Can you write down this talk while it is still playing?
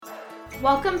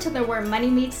Welcome to the Where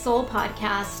Money Meets Soul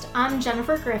podcast. I'm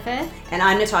Jennifer Griffith. And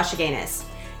I'm Natasha Gaines.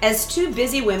 As two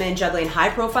busy women juggling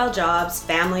high-profile jobs,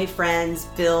 family, friends,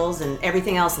 bills, and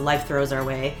everything else life throws our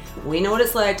way, we know what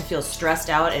it's like to feel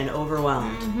stressed out and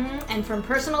overwhelmed. And from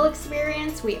personal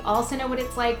experience, we also know what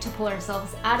it's like to pull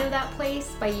ourselves out of that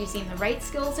place by using the right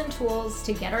skills and tools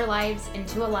to get our lives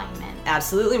into alignment.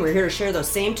 Absolutely, and we're here to share those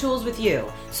same tools with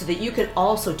you so that you can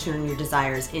also turn your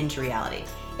desires into reality.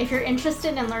 If you're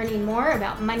interested in learning more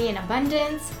about money and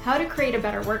abundance, how to create a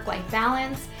better work-life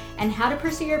balance, and how to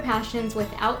pursue your passions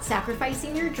without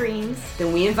sacrificing your dreams,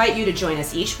 then we invite you to join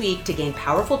us each week to gain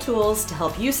powerful tools to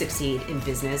help you succeed in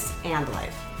business and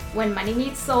life. When money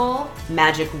meets soul,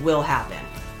 magic will happen.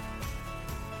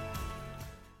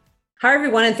 Hi,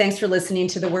 everyone, and thanks for listening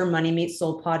to the Where Money Meets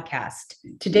Soul podcast.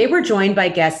 Today, we're joined by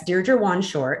guest Deirdre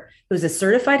Wan-Short, who's a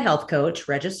certified health coach,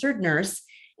 registered nurse,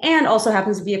 and also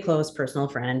happens to be a close personal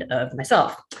friend of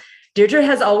myself. Deirdre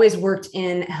has always worked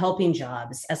in helping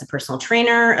jobs as a personal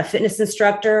trainer, a fitness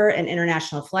instructor, an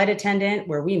international flight attendant,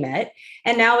 where we met,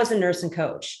 and now as a nurse and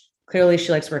coach. Clearly,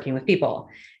 she likes working with people.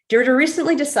 Deirdre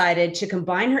recently decided to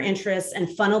combine her interests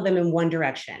and funnel them in one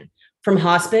direction. From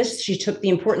hospice, she took the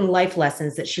important life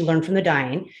lessons that she learned from the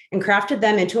dying and crafted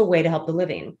them into a way to help the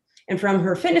living. And from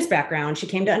her fitness background, she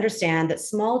came to understand that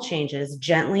small changes,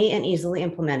 gently and easily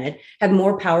implemented, have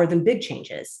more power than big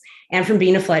changes. And from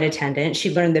being a flight attendant,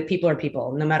 she learned that people are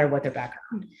people, no matter what their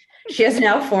background. She has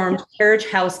now formed Carriage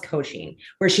House Coaching,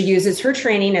 where she uses her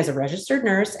training as a registered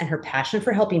nurse and her passion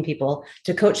for helping people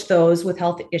to coach those with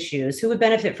health issues who would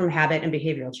benefit from habit and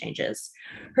behavioral changes.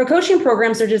 Her coaching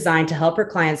programs are designed to help her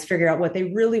clients figure out what they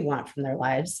really want from their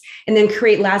lives and then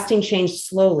create lasting change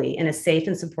slowly in a safe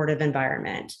and supportive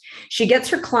environment. She gets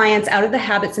her clients out of the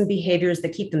habits and behaviors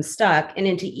that keep them stuck and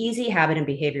into easy habit and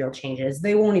behavioral changes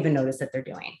they won't even notice that they're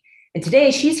doing. And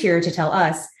today she's here to tell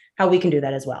us how we can do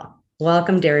that as well.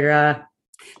 Welcome, Deirdre.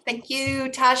 Thank you,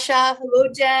 Tasha.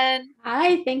 Hello, Jen.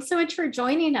 Hi, thanks so much for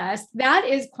joining us. That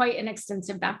is quite an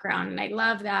extensive background. And I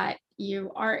love that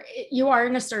you are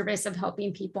in a service of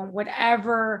helping people,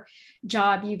 whatever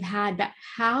job you've had. But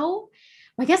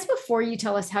I guess before you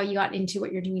tell us how you got into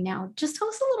what you're doing now, just tell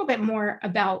us a little bit more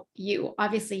about you.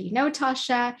 Obviously, you know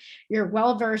Tasha, you're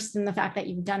well-versed in the fact that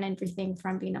you've done everything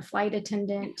from being a flight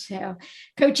attendant to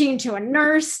coaching to a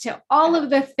nurse to all of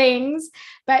the things,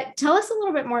 but tell us a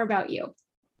little bit more about you.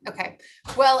 Okay.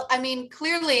 Well, I mean,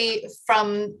 clearly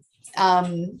from,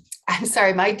 I'm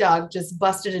sorry, my dog just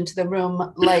busted into the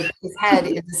room like his head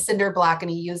is a cinder block and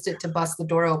he used it to bust the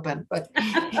door open, but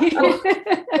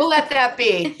we'll let that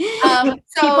be.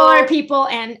 People are people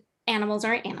and animals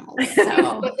are animals.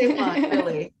 So what they want,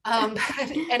 really.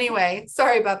 Anyway,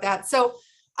 sorry about that. So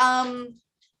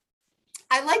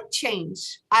I like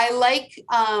change. I like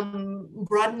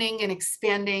broadening and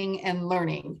expanding and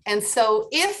learning. And so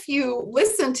if you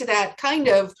listen to that kind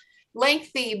of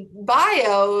lengthy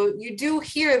bio, you do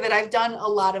hear that I've done a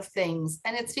lot of things.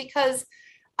 And it's because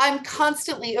I'm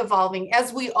constantly evolving,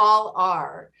 as we all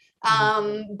are.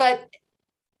 But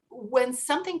when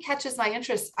something catches my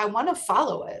interest, I want to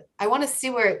follow it. I want to see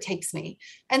where it takes me.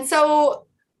 And so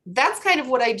that's kind of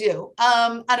what I do.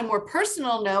 On a more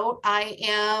personal note, I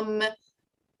am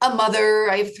a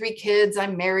mother. I have 3 kids.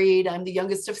 I'm married. I'm the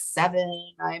youngest of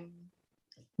 7.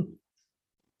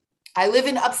 I live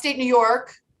in upstate New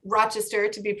York, Rochester,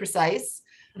 to be precise.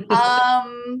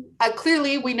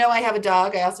 Clearly, we know I have a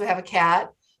dog. I also have a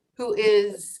cat who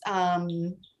is,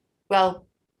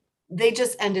 they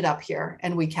just ended up here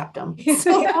and we kept them.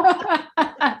 So,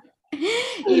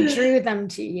 you drew them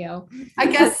to you. I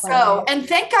guess so. And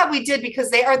thank God we did, because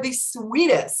they are the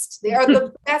sweetest. They are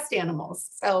the best animals.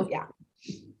 So yeah.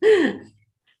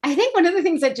 I think one of the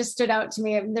things that just stood out to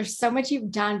me, I mean, there's so much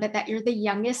you've done, but that you're the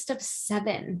youngest of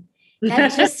 7.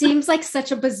 That just seems like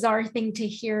such a bizarre thing to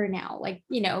hear now. Like,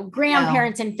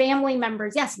 grandparents and family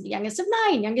members. Yes, the youngest of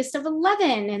 9, youngest of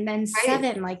 11, and then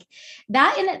 7. Like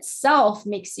that in itself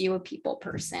makes you a people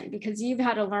person, because you've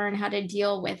had to learn how to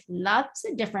deal with lots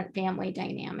of different family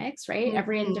dynamics, right? Mm-hmm.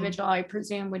 Every individual, I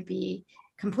presume, would be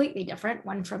completely different,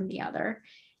 one from the other.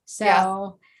 So yeah.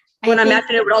 Well, I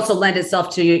imagine it would also lend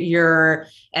itself to your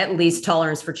at least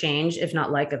tolerance for change, if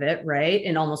not like of it, right?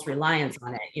 And almost reliance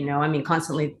on it. I mean,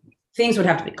 constantly. Things would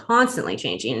have to be constantly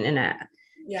changing in a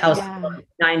house of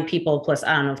 9 people plus.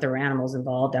 I don't know if there were animals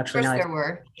involved. Actually, of course there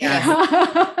were.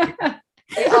 Yeah.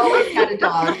 They always had a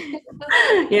dog.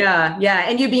 Yeah.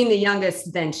 And you being the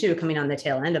youngest then too, coming on the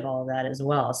tail end of all of that as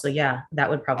well. So yeah, that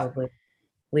would probably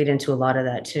lead into a lot of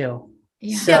that too.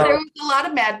 Yeah. So there was a lot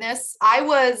of madness. I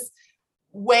was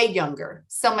way younger.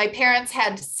 So my parents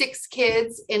had 6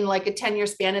 kids in like a 10-year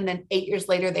span, and then 8 years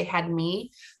later they had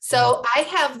me. So I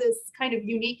have this kind of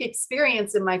unique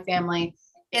experience in my family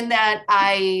in that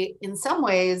I, in some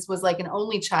ways, was like an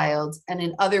only child, and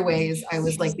in other ways, I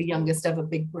was like the youngest of a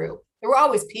big group. There were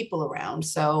always people around,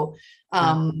 so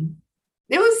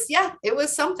it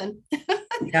was something.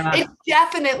 Yeah. It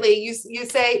definitely, you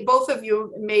say, both of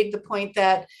you made the point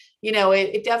that, you know,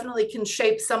 it definitely can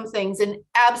shape some things, and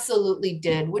absolutely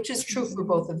did, which is true for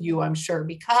both of you, I'm sure,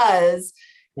 because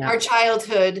our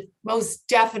childhood most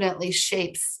definitely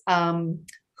shapes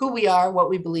who we are, what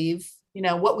we believe, you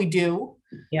know, what we do,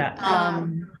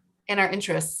 and our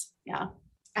interests. Yeah.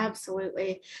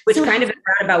 Absolutely. Which kind of in a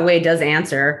roundabout way does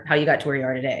answer how you got to where you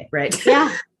are today, right?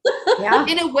 Yeah. Yeah.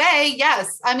 In a way,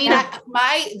 yes. I mean,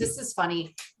 this is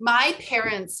funny. My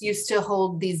parents used to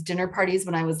hold these dinner parties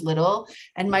when I was little,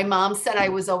 and my mom said I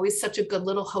was always such a good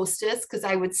little hostess because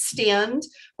I would stand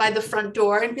by the front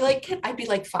door and be like, I'd be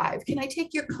like 5, can I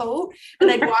take your coat? And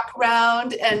I'd walk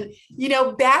around, and, you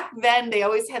know, back then they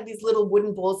always had these little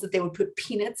wooden bowls that they would put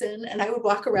peanuts in, and I would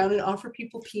walk around and offer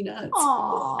people peanuts.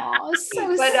 Oh,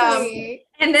 so sweet.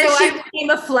 And then she became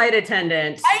a flight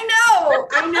attendant. I know.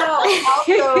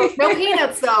 Also, no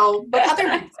peanuts though, but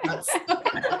other peanuts.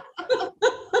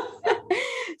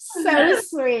 So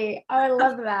sweet. Oh, I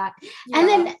love that. Yeah. And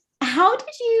then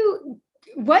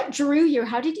what drew you?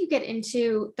 How did you get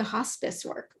into the hospice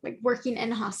work, like working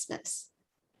in hospice?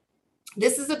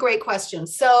 This is a great question.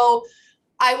 So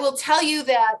I will tell you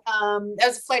that I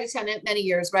was a flight attendant many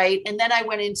years, right? And then I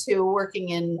went into working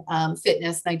in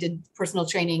fitness, and I did personal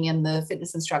training and the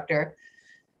fitness instructor.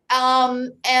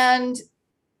 And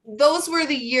those were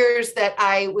the years that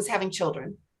I was having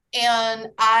children. And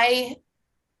I'm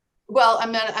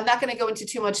not going to go into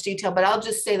too much detail, but I'll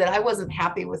just say that I wasn't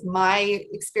happy with my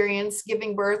experience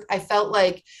giving birth. I felt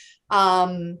like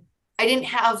I didn't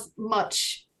have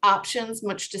much options,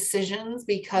 much decisions,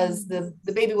 because the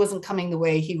baby wasn't coming the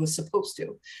way he was supposed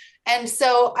to. And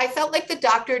so I felt like the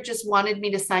doctor just wanted me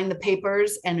to sign the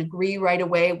papers and agree right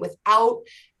away without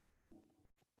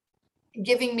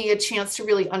giving me a chance to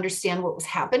really understand what was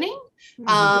happening.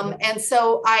 And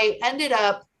so I ended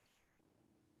up,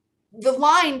 the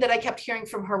line that I kept hearing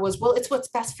from her was, well, it's what's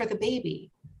best for the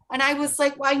baby. And I was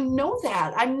like, well, I know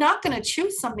that. I'm not going to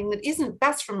choose something that isn't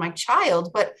best for my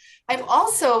child, but I'm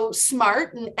also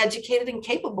smart and educated and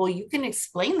capable. You can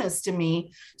explain this to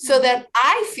me so that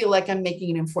I feel like I'm making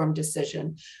an informed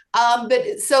decision.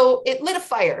 But so it lit a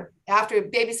fire after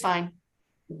baby's fine.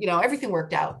 You know, everything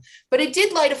worked out, but it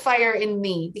did light a fire in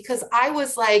me because I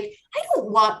was like, I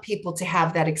don't want people to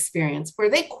have that experience where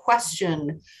they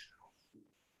question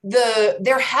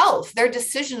their health, their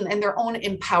decision, and their own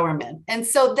empowerment. And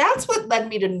so that's what led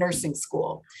me to nursing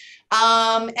school.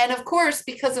 And of course,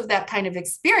 because of that kind of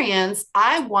experience,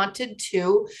 I wanted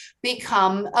to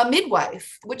become a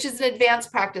midwife, which is an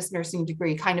advanced practice nursing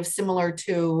degree, kind of similar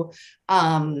to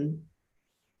a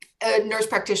nurse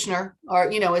practitioner,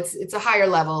 or, you know, it's a higher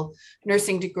level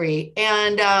nursing degree.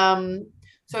 And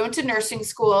so I went to nursing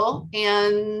school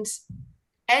and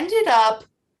ended up,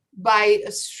 by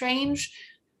a strange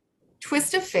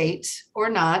twist of fate or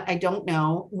not, I don't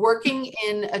know, working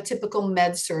in a typical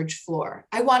med surg floor.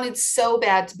 I wanted so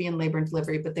bad to be in labor and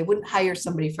delivery, but they wouldn't hire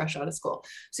somebody fresh out of school.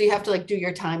 So you have to like do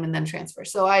your time and then transfer.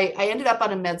 So I ended up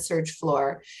on a med surg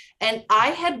floor, and I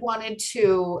had wanted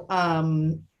to,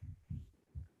 I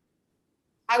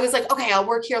was like, okay, I'll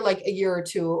work here like a year or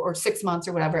 2 or 6 months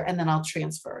or whatever, and then I'll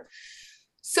transfer.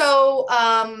 So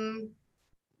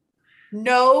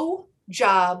no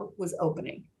job was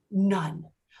opening, none.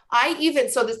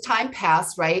 So this time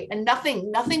passed, right? And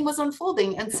nothing was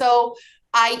unfolding. And so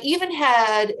I even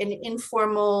had an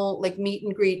informal like meet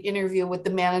and greet interview with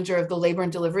the manager of the labor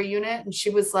and delivery unit. And she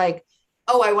was like,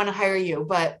 oh, I want to hire you,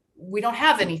 but we don't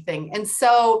have anything. And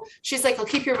so she's like, I'll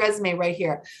keep your resume right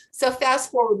here. So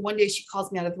fast forward, one day she calls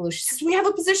me out of the blue. She says, we have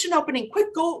a position opening,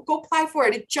 quick, go apply for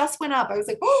it. It just went up. I was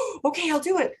like, oh, okay, I'll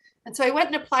do it. And so I went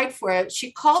and applied for it.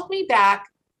 She called me back.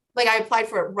 Like I applied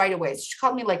for it right away. She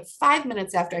called me like 5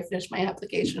 minutes after I finished my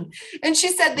application. And she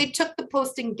said they took the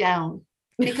posting down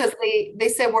because they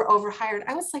said we're overhired.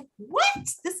 I was like, what?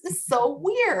 This is so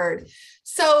weird.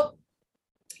 So,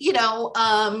 you know,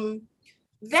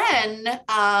 then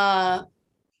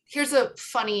here's a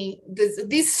funny,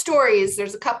 these stories,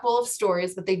 there's a couple of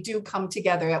stories, but they do come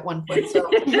together at one point. So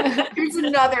here's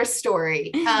another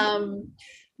story.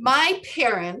 My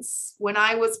parents, when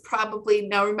I was probably,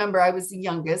 now remember, I was the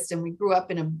youngest and we grew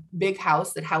up in a big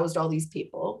house that housed all these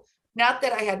people. Not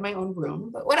that I had my own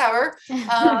room, but whatever.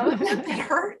 Not that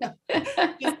hurt. No,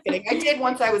 just kidding. I did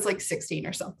once I was like 16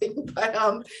 or something. But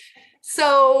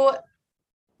So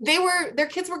their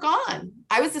kids were gone.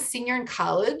 I was a senior in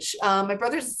college. My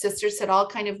brothers and sisters had all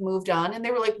kind of moved on, and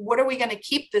they were like, what are we going to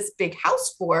keep this big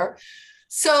house for?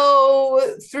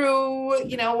 So through,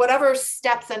 whatever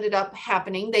steps ended up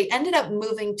happening, they ended up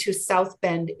moving to South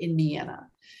Bend, Indiana.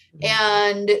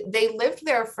 And they lived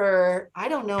there for, I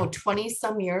don't know, 20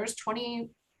 some years,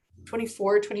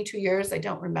 24, 22 years. I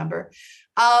don't remember.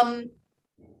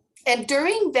 And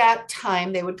during that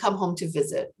time, they would come home to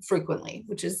visit frequently,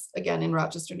 which is again in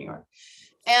Rochester, New York.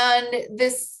 And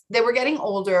they were getting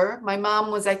older. My mom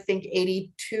was, I think,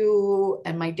 82,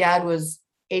 and my dad was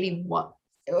 81.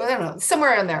 I don't know,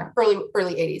 somewhere in there,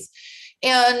 early 80s.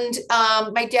 And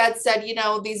my dad said,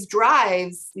 these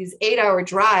 8-hour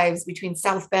drives between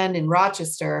South Bend and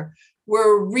Rochester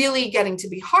were really getting to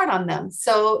be hard on them.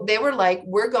 So they were like,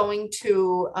 we're going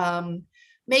to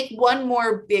make one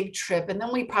more big trip, and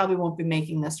then we probably won't be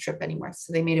making this trip anymore.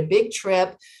 So they made a big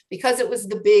trip because it was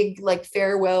the big, like,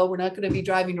 farewell, we're not going to be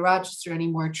driving to Rochester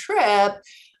anymore trip.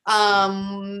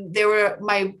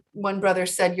 My one brother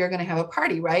said, you're going to have a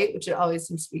party, right? Which it always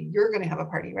seems to be, you're going to have a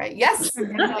party, right? Yes,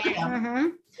 I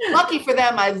am. Lucky for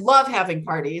them, I love having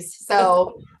parties.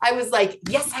 So I was like,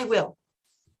 yes, I will.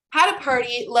 Had a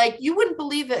party like you wouldn't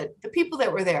believe it. The people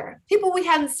that were there, people we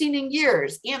hadn't seen in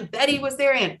years. Aunt Betty was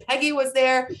there. Aunt Peggy was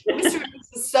there. Mr. and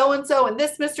Mrs. So-and-so, and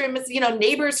this Mr. and Mrs.,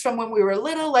 neighbors from when we were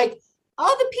little, like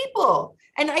all the people.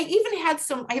 And I even had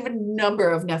I have a number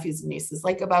of nephews and nieces,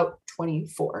 like about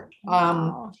 24.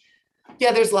 Wow.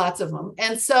 Yeah, there's lots of them.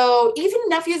 And so even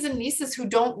nephews and nieces who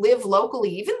don't live locally,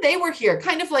 even they were here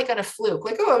kind of like on a fluke,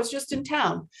 like, oh, I was just in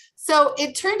town. So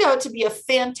it turned out to be a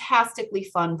fantastically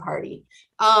fun party.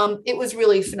 It was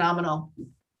really phenomenal.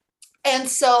 And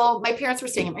so my parents were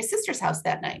staying at my sister's house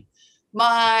that night.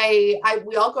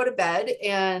 We all go to bed,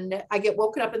 and I get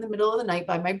woken up in the middle of the night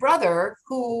by my brother,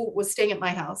 who was staying at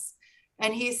my house.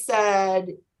 And he said,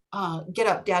 get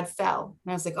up, Dad fell.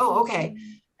 And I was like, oh, okay.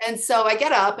 And so I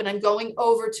get up and I'm going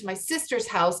over to my sister's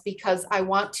house because I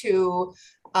want to,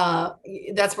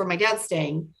 that's where my dad's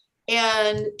staying.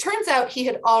 And turns out he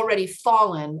had already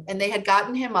fallen, and they had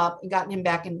gotten him up and gotten him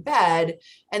back in bed.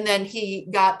 And then he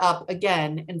got up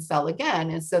again and fell again.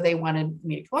 And so they wanted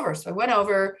me to come over. So I went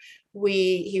over,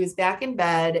 he was back in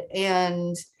bed,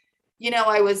 and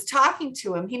I was talking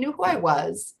to him. He knew who I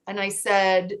was. And I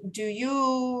said, do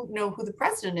you know who the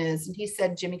president is? And he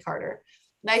said, Jimmy Carter.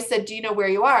 And I said, do you know where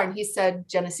you are? And he said,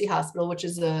 Genesee Hospital, which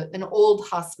is an old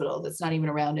hospital that's not even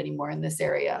around anymore in this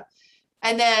area.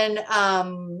 And then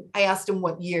I asked him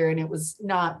what year, and it was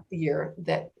not the year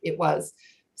that it was.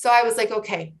 So I was like,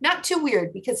 okay, not too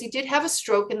weird, because he did have a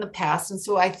stroke in the past. And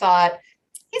so I thought,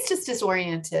 he's just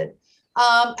disoriented.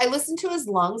 I listened to his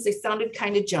lungs. They sounded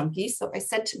kind of junky. So I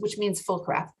said, which means full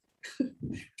crap.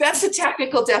 That's the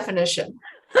technical definition.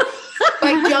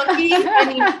 By junky, I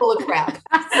mean full of crap.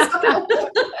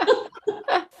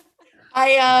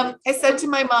 I said to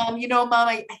my mom, Mom,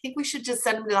 I think we should just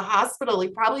send him to the hospital. He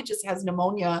probably just has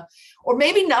pneumonia, or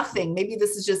maybe nothing. Maybe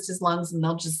this is just his lungs, and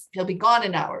he'll be gone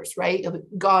in hours, right? He'll be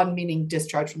gone, meaning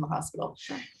discharged from the hospital.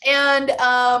 Sure. And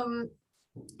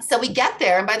so we get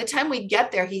there, and by the time we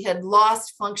get there, he had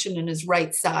lost function in his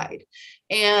right side,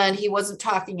 and he wasn't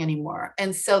talking anymore.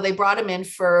 And so they brought him in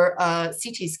for a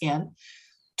CT scan.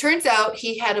 Turns out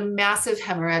he had a massive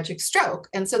hemorrhagic stroke.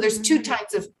 And so there's two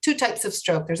types of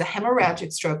stroke. There's a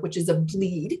hemorrhagic stroke, which is a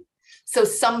bleed. So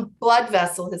some blood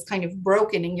vessel has kind of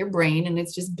broken in your brain and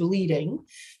it's just bleeding.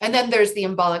 And then there's the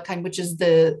embolic kind, which is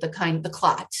the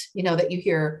clot, that you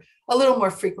hear a little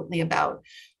more frequently about.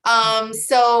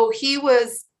 So he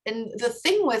was, and the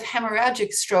thing with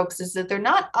hemorrhagic strokes is that they're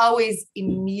not always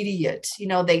immediate.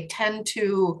 They tend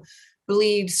to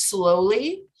bleed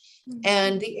slowly.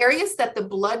 And the areas that the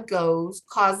blood goes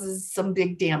causes some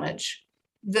big damage.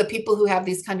 The people who have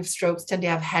these kind of strokes tend to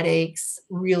have headaches,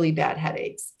 really bad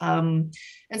headaches. And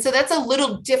so that's a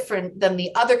little different than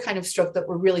the other kind of stroke that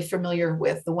we're really familiar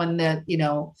with, the one that,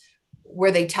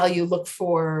 where they tell you look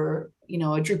for,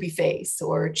 a droopy face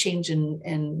or change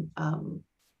in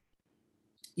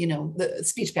the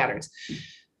speech patterns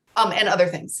and other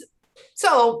things.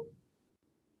 So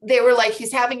they were like,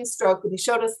 he's having a stroke, and he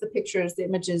showed us the pictures, the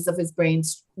images of his brain.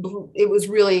 It was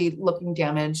really looking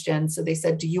damaged. And so they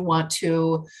said, do you want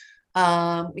to,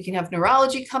 we can have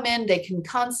neurology come in, they can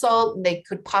consult, and they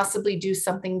could possibly do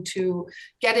something to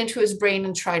get into his brain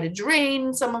and try to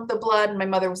drain some of the blood. And my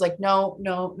mother was like, no,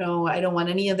 I don't want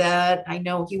any of that. I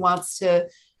know he wants to,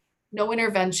 no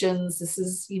interventions. This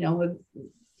is,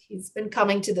 he's been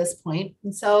coming to this point.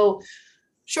 And so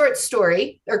short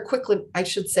story, or quickly, I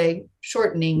should say,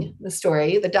 shortening the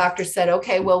story, the doctor said,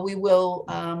 okay, well, we will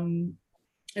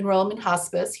enroll him in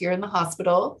hospice here in the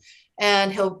hospital,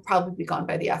 and he'll probably be gone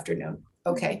by the afternoon.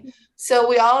 Okay. So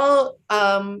we all,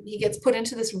 he gets put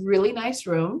into this really nice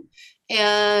room,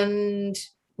 and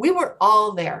we were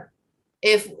all there.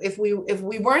 If we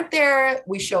weren't there,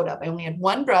 we showed up. I only had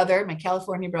one brother, my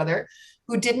California brother,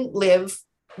 who didn't live,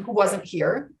 who wasn't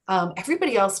here.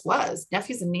 Everybody else was,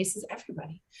 nephews and nieces,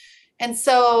 everybody. And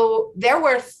so there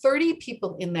were 30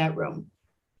 people in that room.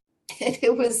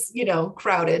 It was,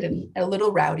 crowded and a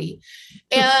little rowdy.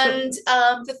 And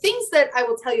the things that I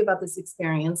will tell you about this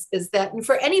experience is that, and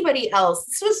for anybody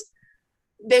else,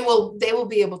 they will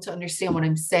be able to understand what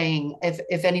I'm saying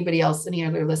if anybody else, any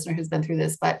other listener has been through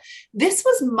this, but this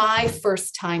was my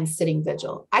first time sitting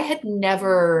vigil. I had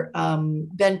never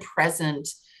been present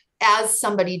as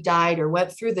somebody died or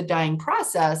went through the dying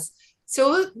process.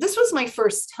 So this was my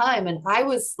first time. And I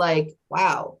was like,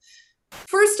 wow.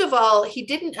 First of all, he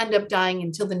didn't end up dying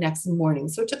until the next morning.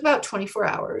 So it took about 24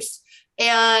 hours.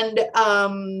 And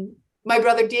my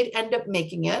brother did end up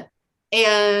making it.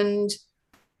 And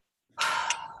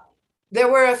there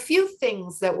were a few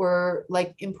things that were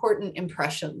like important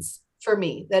impressions for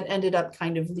me that ended up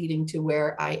kind of leading to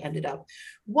where I ended up.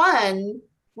 One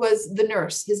was the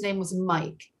nurse. His name was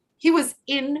Mike. He was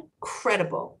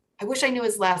incredible. I wish I knew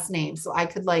his last name so I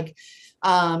could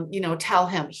tell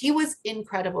him. He was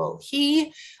incredible.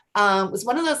 He was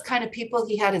one of those kind of people.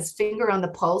 He had his finger on the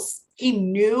pulse. He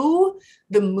knew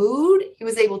the mood. He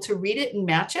was able to read it and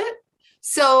match it.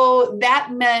 So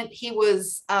that meant he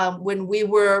was, when we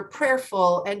were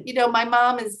prayerful, and, my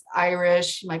mom is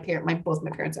Irish, both my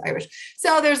parents are Irish.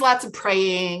 So there's lots of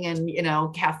praying and,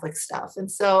 Catholic stuff.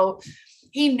 And so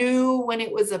he knew when it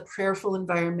was a prayerful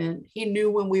environment. He knew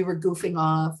when we were goofing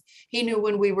off. He knew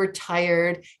when we were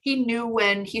tired. He knew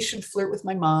when he should flirt with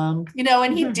my mom,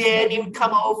 and he did. He would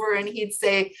come over and he'd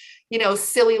say,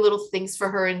 silly little things for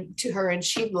her and to her, and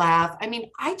she'd laugh. I mean,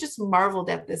 I just marveled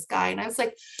at this guy, and I was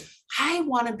like, I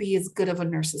want to be as good of a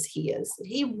nurse as he is.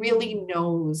 He really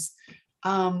knows.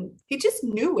 He just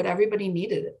knew what everybody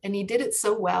needed, and he did it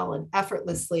so well and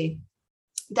effortlessly.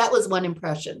 That was one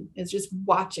impression, is just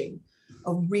watching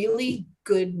a really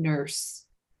good nurse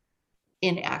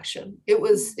in action.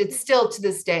 It's still to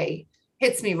this day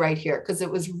hits me right here because he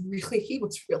was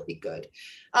really good.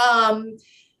 And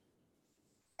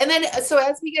then, so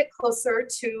as we get closer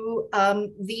to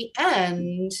the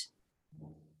end,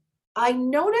 I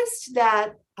noticed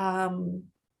that a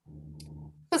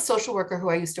social worker who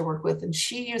I used to work with, and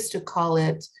she used to call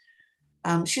it,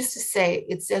 she used to say,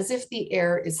 it's as if the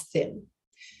air is thin.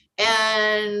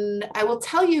 And I will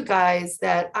tell you guys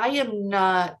that I am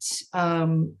not,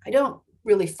 I don't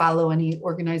really follow any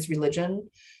organized religion,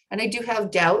 and I do have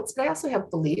doubts, but I also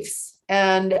have beliefs.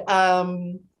 And,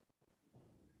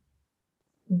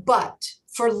 but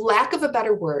for lack of a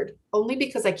better word, only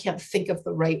because I can't think of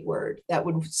the right word that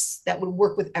would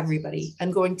work with everybody,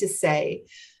 I'm going to say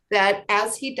that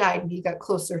as he died and he got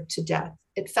closer to death,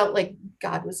 it felt like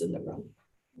God was in the room.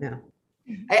 Yeah.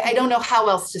 I don't know how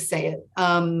else to say it.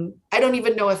 I don't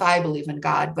even know if I believe in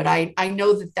God, but I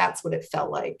know that that's what it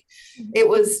felt like. It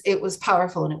was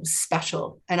powerful and it was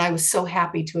special. And I was so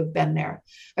happy to have been there.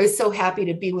 I was so happy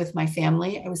to be with my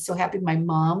family. I was so happy my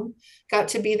mom got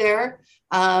to be there.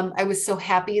 I was so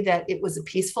happy that it was a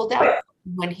peaceful death.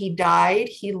 When he died,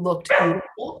 he looked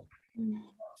beautiful.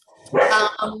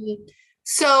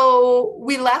 So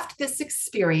we left this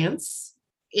experience,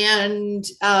 and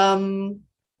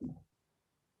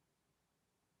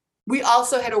we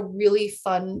also had a really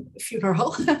fun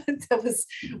funeral.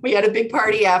 We had a big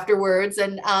party afterwards.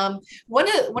 And one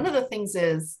of the things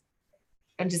is,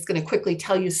 I'm just going to quickly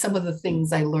tell you some of the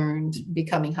things I learned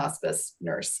becoming hospice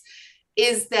nurse,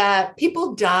 is that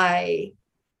people die.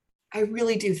 I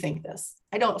really do think this.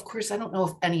 I don't know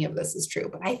if any of this is true,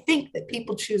 but I think that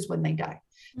people choose when they die.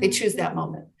 They choose that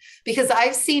moment, because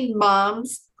I've seen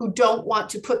moms who don't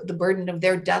want to put the burden of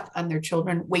their death on their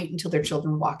children, wait until their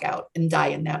children walk out and die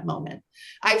in that moment.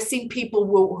 I've seen people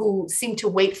who seem to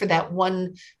wait for that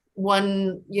one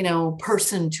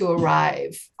person to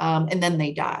arrive, and then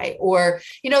they die. Or,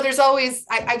 there's always,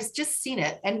 I've just seen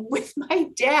it. And with my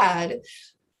dad,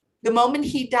 the moment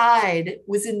he died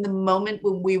was in the moment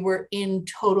when we were in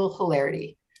total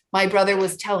hilarity. My brother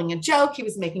was telling a joke. He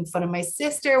was making fun of my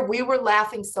sister. We were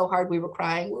laughing so hard. We were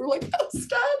crying. We were like, oh,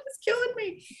 stop, it's killing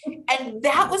me. And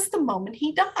that was the moment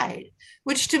he died,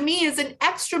 which to me is an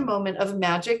extra moment of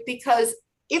magic, because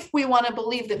if we want to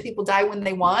believe that people die when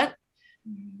they want,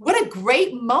 what a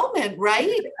great moment,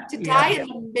 right? To die in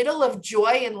the middle of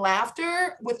joy and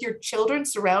laughter with your children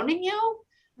surrounding you.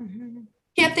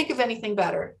 Can't think of anything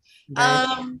better.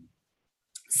 Right.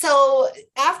 So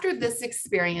after this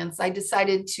experience, I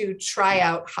decided to try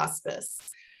out hospice.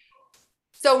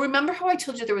 So remember how I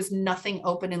told you there was nothing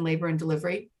open in labor and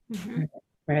delivery? Mhm.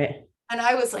 Right. And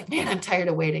I was like, man, I'm tired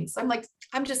of waiting. So I'm like,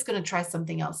 I'm just going to try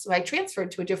something else. So I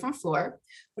transferred to a different floor,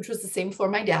 which was the same floor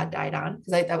my dad died on,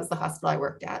 because that was the hospital I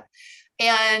worked at.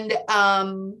 And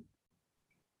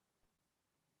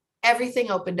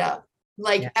everything opened up,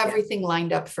 like everything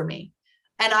lined up for me.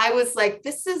 And I was like,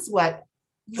 this is what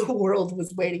the world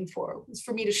was waiting for, was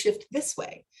for me to shift this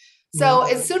way. So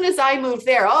as soon as I moved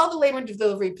there, all the labor and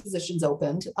delivery positions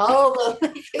opened. It's all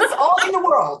in the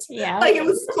world. Yeah. Like it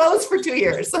was closed for 2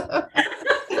 years.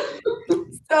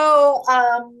 So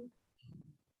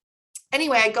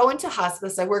anyway, I go into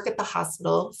hospice. I work at the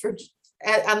hospital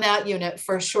on that unit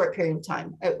for a short period of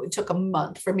time. It took a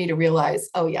month for me to realize,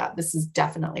 oh yeah, this is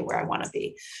definitely where I want to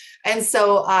be. And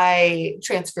so I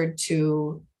transferred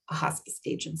to a hospice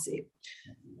agency.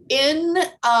 In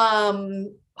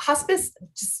hospice,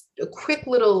 just a quick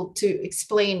little to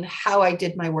explain how I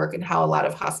did my work and how a lot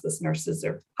of hospice nurses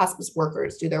or hospice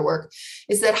workers do their work,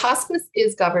 is that hospice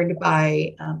is governed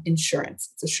by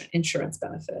insurance. It's an insurance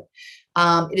benefit.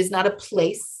 It is not a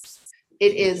place.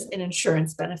 It is an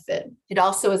insurance benefit. It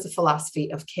also is a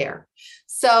philosophy of care.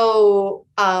 So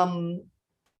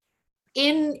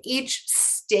in each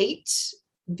state,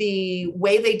 the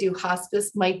way they do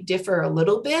hospice might differ a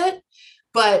little bit,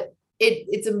 but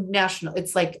it's a national,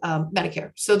 it's like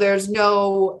Medicare. So there's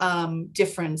no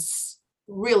difference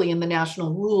really in the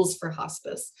national rules for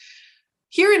hospice.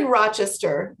 Here in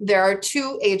Rochester, there are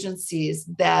 2 agencies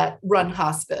that run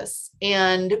hospice,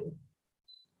 and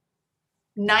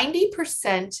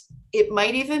 90%, it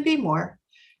might even be more,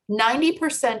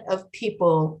 90% of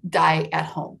people die at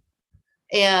home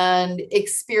and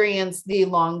experience the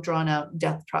long drawn out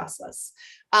death process.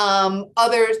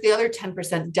 The other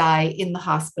 10% die in the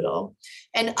hospital.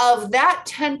 And of that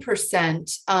 10%,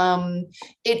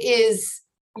 it is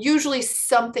usually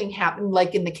something happened,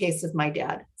 like in the case of my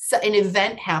dad. So an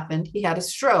event happened, he had a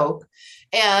stroke.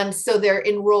 And so they're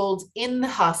enrolled in the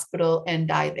hospital and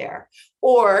die there.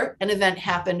 Or an event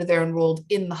happened, they're enrolled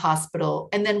in the hospital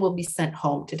and then will be sent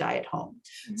home to die at home.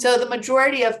 Mm-hmm. So the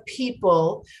majority of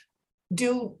people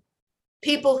who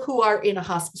are in a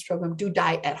hospice program do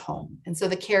die at home. And so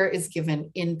the care is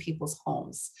given in people's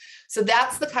homes. So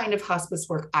that's the kind of hospice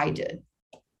work I did.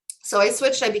 So I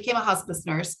switched, I became a hospice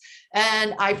nurse,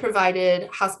 and I provided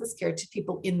hospice care to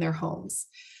people in their homes.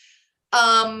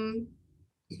 I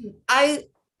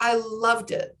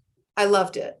loved it. I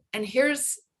loved it. And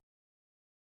here's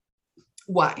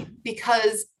why.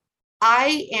 Because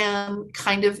I am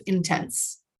kind of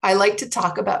intense. I like to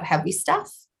talk about heavy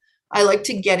stuff. I like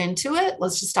to get into it.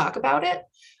 Let's just talk about it.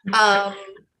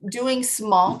 Doing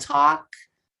small talk.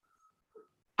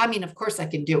 I mean, of course I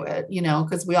can do it,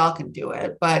 because we all can do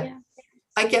it, but yeah.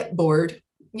 I get bored,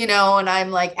 and I'm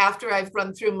like, after I've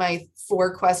run through my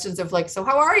 4 questions of like, so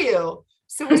how are you?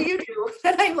 So what do you do?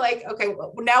 And I'm like, okay,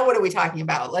 well, now what are we talking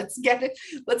about? Let's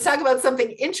talk about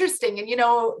something interesting. And,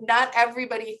 not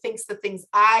everybody thinks the things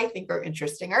I think are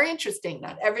interesting.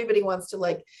 Not everybody wants to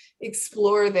like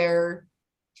explore their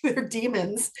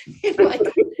demons in like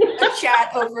a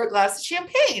chat over a glass of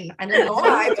champagne. I don't know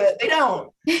why, but they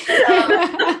don't.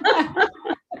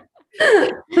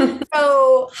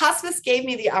 So hospice gave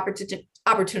me the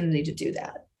opportunity to do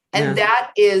that. And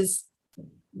that is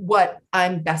what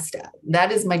I'm best at.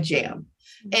 That is my jam.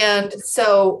 And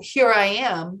so here I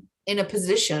am in a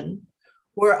position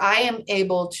where I am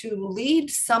able to lead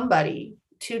somebody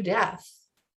to death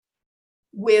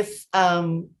with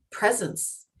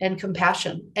presence and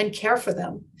compassion and care for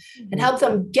them and help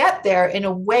them get there in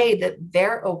a way that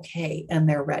they're okay and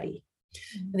they're ready.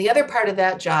 And the other part of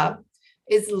that job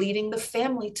is leading the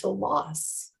family to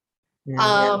loss.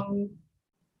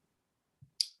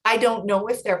 I don't know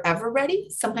if they're ever ready.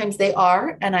 Sometimes they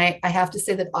are. And I have to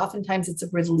say that oftentimes it's a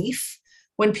relief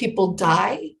when people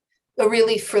die, a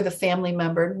relief for the family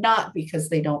member, not because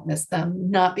they don't miss them,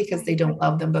 not because they don't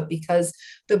love them, but because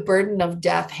the burden of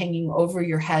death hanging over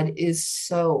your head is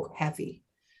so heavy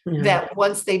that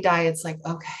once they die, it's like,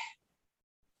 okay,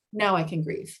 now I can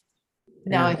grieve.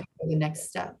 Now I can go the next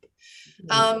step.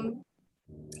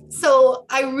 So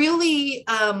I really,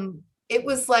 it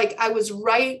was like, I was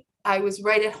right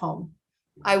at home.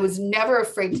 I was never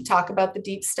afraid to talk about the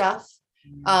deep stuff.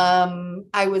 I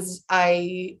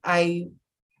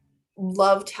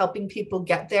loved helping people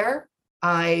get there.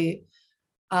 I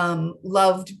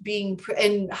loved being,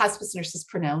 and hospice nurses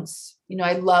pronounce,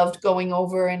 I loved going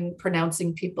over and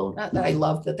pronouncing people. Not that I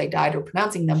loved that they died or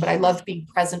pronouncing them, but I loved being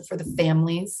present for the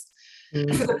families,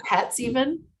 for the pets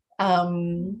even.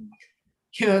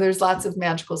 there's lots of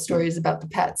magical stories about the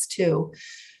pets too.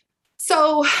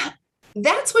 So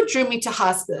that's what drew me to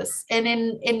hospice. And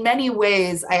in many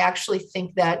ways, I actually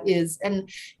think that is, and,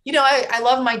 I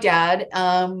love my dad.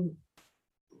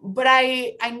 But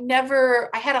I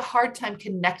had a hard time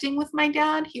connecting with my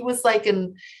dad. He was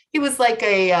he was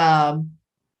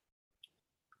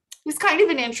kind of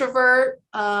an introvert.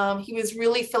 He was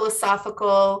really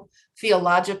philosophical,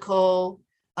 theological,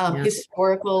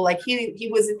 historical. Like he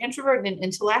was an introvert and an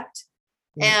intellect.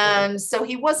 And so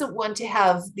he wasn't one to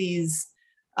have these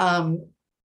he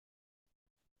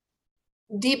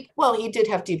did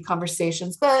have deep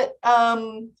conversations, but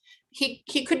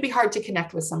he could be hard to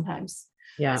connect with sometimes.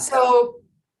 Yeah. So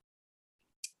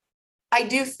I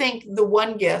do think the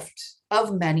one gift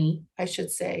of many, I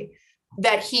should say,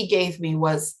 that he gave me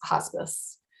was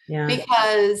hospice. Yeah.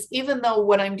 Because even though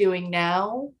what I'm doing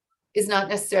now is not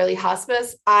necessarily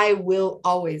hospice, I will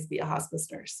always be a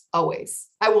hospice nurse. Always.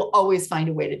 I will always find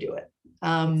a way to do it.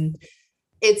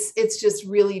 It's just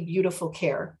really beautiful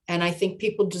care. And I think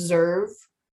people deserve,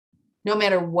 no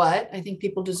matter what, I think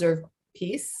people deserve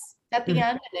peace at the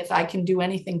end. And if I can do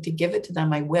anything to give it to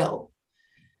them, I will.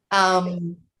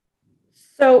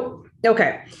 So,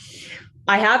 okay.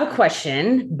 I have a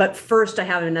question, but first I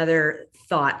have another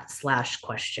thought /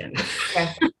 question.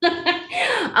 Okay.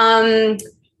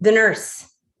 Nurse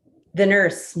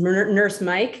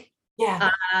Mike. Yeah.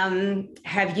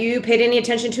 Have you paid any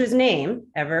attention to his name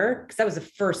ever? Because that was the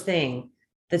first thing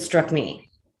that struck me.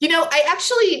 I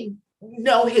actually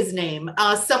know his name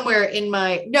somewhere in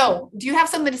my, no, do you have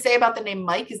something to say about the name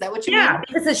Mike? Is that what you mean? Yeah,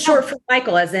 because it's short for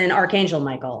Michael, as in Archangel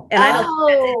Michael. And I don't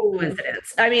think that's a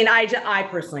coincidence. I mean, I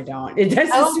personally don't. It does.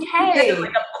 Okay.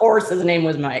 Like, of course his name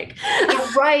was Mike.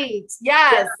 Right.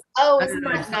 Yes. Oh, isn't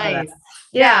that nice?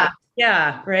 Yeah.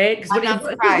 Yeah, right. Because his name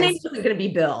wasn't going to be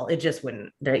Bill. It just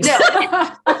wouldn't. No.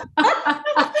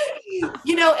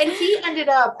 And he ended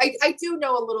up, I do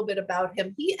know a little bit about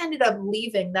him. He ended up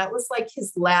leaving. That was like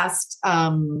his last,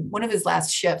 one of his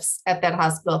last shifts at that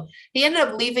hospital. He ended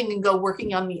up leaving and go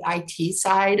working on the IT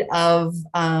side of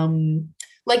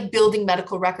like building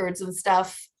medical records and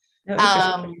stuff.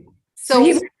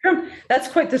 So that's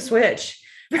quite the switch.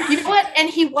 You know what? And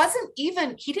he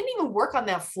didn't even work on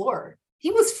that floor. He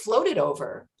was floated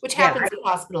over, which happens in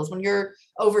hospitals when you're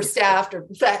overstaffed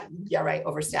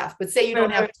overstaffed. But say you don't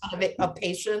have a ton of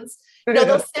patients,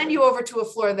 they'll send you over to a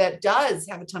floor that does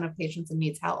have a ton of patients and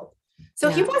needs help. So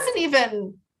he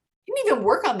didn't even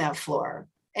work on that floor.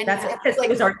 And it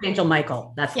was Archangel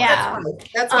Michael. That's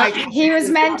why he was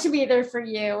meant to be there for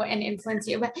you and influence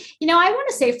you. But I want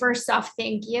to say first off,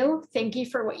 thank you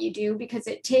for what you do, because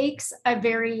it takes a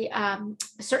very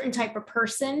certain type of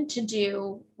person to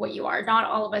do what you are. Not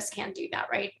all of us can do that,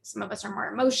 right? Some of us are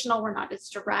more emotional, we're not as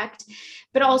direct,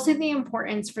 but also the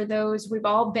importance for those, we've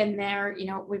all been there.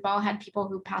 We've all had people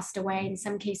who passed away. In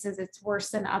some cases it's worse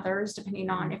than others, depending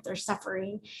on if they're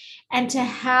suffering, and to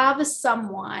have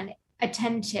someone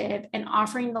attentive and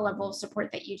offering the level of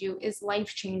support that you do is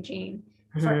life-changing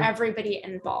for everybody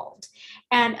involved.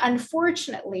 And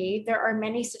unfortunately, there are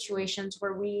many situations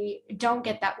where we don't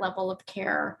get that level of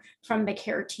care from the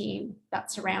care team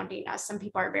that's surrounding us. Some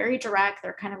people are very direct.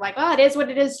 They're kind of like, oh, it is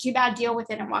what it is. Too bad, deal with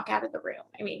it and walk out of the room.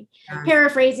 I mean,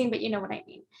 paraphrasing, but you know what I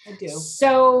mean. I do.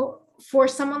 So for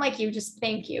someone like you, just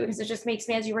thank you, because it just makes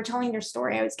me, as you were telling your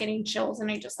story, I was getting chills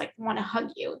and I just want to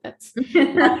hug you. That's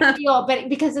how I feel, but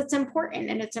because it's important,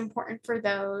 and it's important for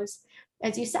those,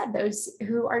 as you said, those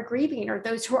who are grieving or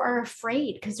those who are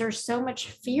afraid, because there's so much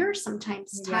fear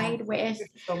sometimes tied with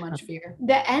so much fear.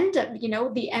 The end of,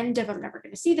 I'm never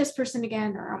going to see this person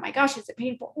again, or, oh my gosh, is it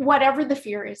painful? Whatever the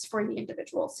fear is for the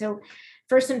individual. So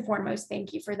first and foremost,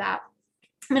 thank you for that.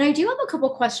 But I do have a couple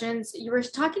questions. You were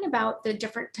talking about the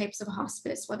different types of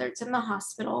hospice, whether it's in the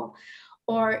hospital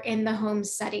or in the home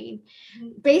setting.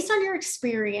 Based on your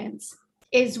experience,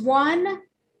 is one,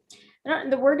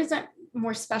 the word isn't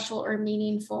more special or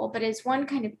meaningful, but is one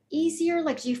kind of easier?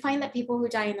 Like, do you find that people who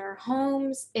die in their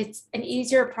homes, it's an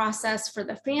easier process for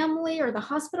the family or the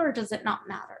hospital, or does it not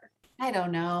matter? I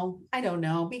don't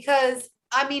know, because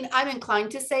I'm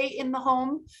inclined to say in the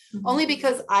home, only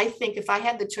because I think if I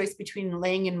had the choice between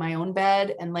laying in my own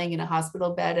bed and laying in a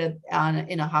hospital bed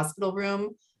in a hospital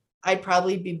room, I'd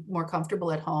probably be more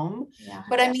comfortable at home. Yeah,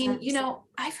 but I mean,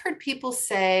 I've heard people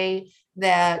say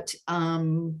that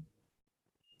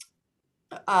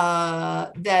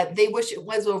that they wish it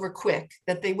was over quick,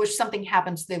 that they wish something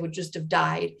happened so they would just have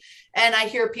died. And I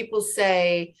hear people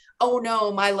say, oh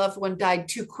no, my loved one died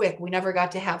too quick. We never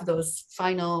got to have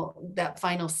that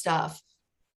final stuff.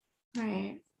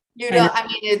 Right. I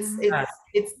mean,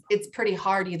 it's pretty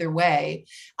hard either way.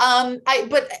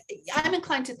 But I'm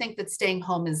inclined to think that staying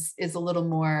home is a little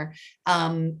more,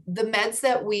 the meds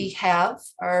that we have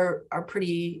are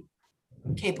pretty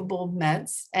capable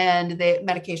meds and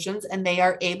medications, and they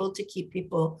are able to keep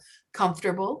people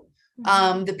comfortable.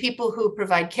 The people who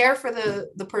provide care for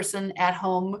the person at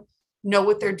home know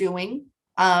what they're doing.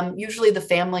 Usually the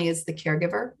family is the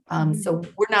caregiver. So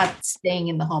we're not staying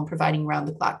in the home providing round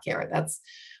the clock care. That's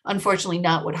unfortunately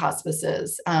not what hospice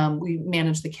is. We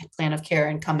manage the plan of care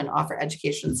and come and offer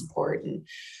education support and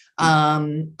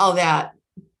all that.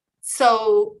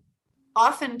 So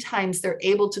oftentimes they're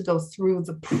able to go through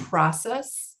the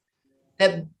process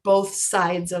that both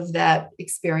sides of that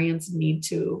experience need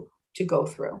to go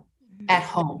through at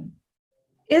home.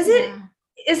 Is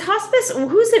hospice,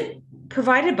 who's it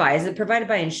provided by? Is it provided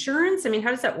by insurance? I mean,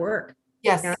 how does that work?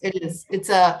 Yes, it is. It's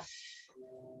a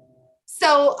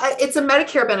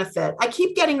Medicare benefit. I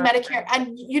keep getting Medicare,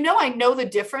 and I know the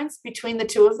difference between the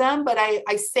two of them, but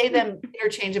I say them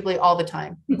interchangeably all the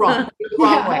time. Wrong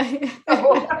way.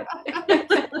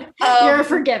 You're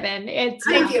forgiven.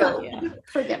 Thank you.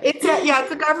 Forgiven.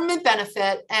 It's a government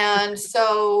benefit, and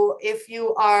so if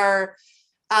you are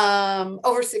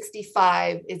over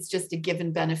 65, it's just a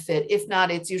given benefit. If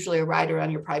not, it's usually a rider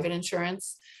on your private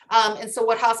insurance. And so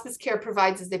what hospice care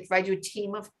provides is they provide you a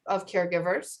team of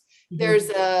caregivers.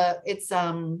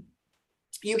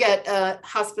 You get a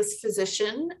hospice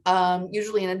physician,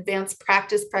 usually an advanced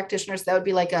practice practitioner. So that would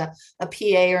be like a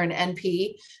PA or an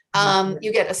NP.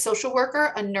 You get a social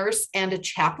worker, a nurse, and a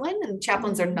chaplain, and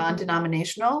chaplains are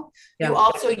non-denominational. Yeah. You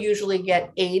also usually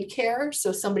get aid care.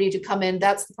 So somebody to come in,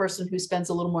 that's the person who spends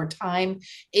a little more time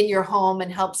in your home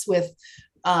and helps with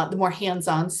the more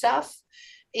hands-on stuff.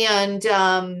 And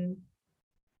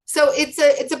so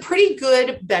it's a pretty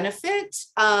good benefit.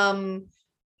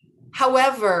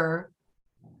 However,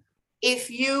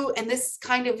 and this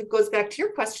kind of goes back to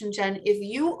your question, Jen, if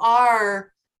you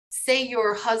are, say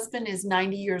your husband is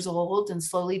 90 years old and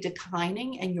slowly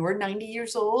declining, and you're 90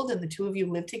 years old and the two of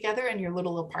you live together in your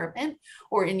little apartment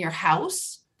or in your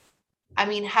house, I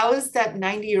mean, how is that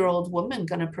 90-year-old woman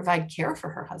going to provide care for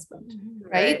her husband,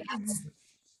 right?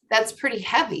 That's pretty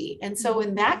heavy. And so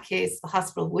in that case, the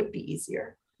hospital would be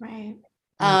easier. Right.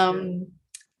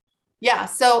 Yeah.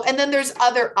 So, and then there's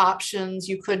other options.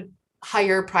 You could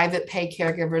hire private pay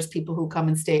caregivers, people who come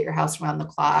and stay at your house around the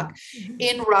clock.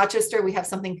 In Rochester, we have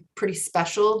something pretty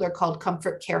special. They're called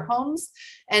comfort care homes,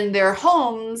 and they're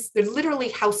literally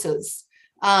houses.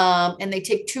 And they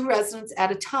take 2 residents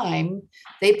at a time.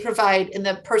 They provide, and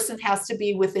the person has to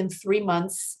be within 3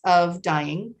 months of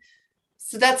dying.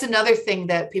 So that's another thing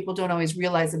that people don't always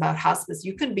realize about hospice.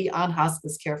 You can be on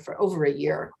hospice care for over a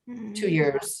year, 2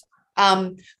 years.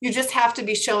 You just have to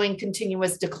be showing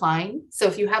continuous decline. So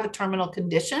if you have a terminal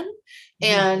condition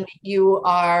and you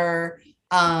are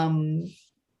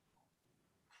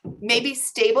maybe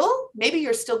stable, maybe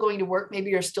you're still going to work,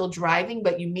 maybe you're still driving,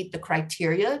 but you meet the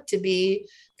criteria to be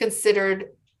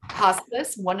considered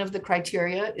hospice. One of the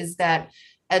criteria is that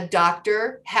a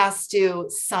doctor has to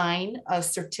sign a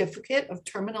certificate of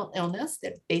terminal illness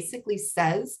that basically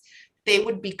says they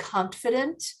would be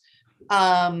confident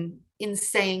in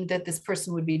saying that this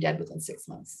person would be dead within 6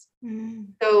 months.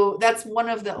 So that's one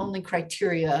of the only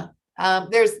criteria.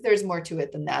 There's more to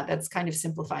it than that. That's kind of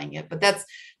simplifying it, but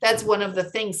that's one of the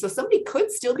things. So somebody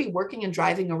could still be working and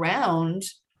driving around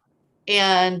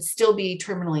and still be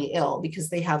terminally ill because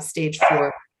they have stage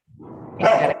 4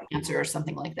 pancreatic cancer or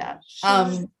something like that.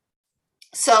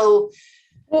 So,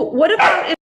 well, what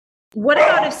about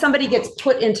if somebody gets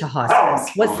put into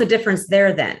hospice? What's the difference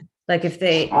there then? Like if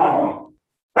they.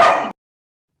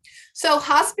 So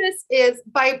hospice is,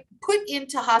 by put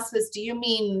into hospice, do you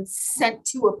mean sent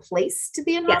to a place to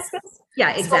be in hospice?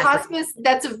 Yeah, exactly. So hospice,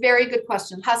 that's a very good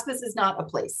question. Hospice is not a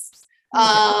place.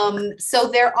 So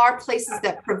there are places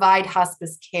that provide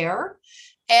hospice care.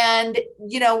 And,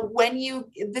 when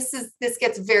this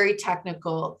gets very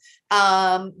technical,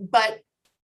 but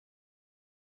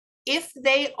if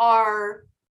they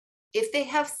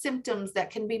have symptoms that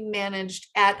can be managed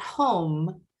at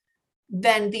home,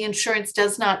 then the insurance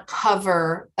does not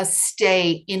cover a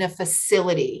stay in a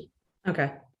facility.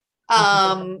 Okay.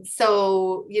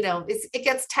 So, it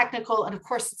gets technical, and of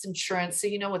course it's insurance. So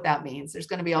you know what that means. There's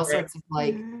going to be all sorts of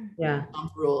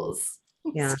rules.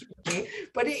 Yeah.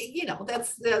 But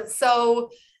that's so,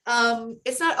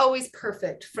 it's not always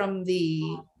perfect from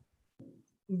the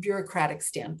bureaucratic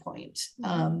standpoint.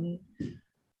 And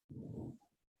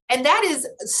that is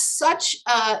such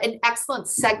an excellent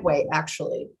segue,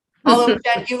 actually. Although,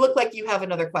 Jen, you look like you have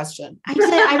another question. I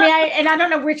don't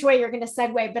know which way you're going to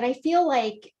segue, but I feel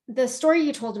like the story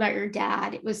you told about your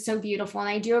dad, it was so beautiful. And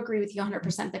I do agree with you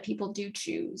 100% that people do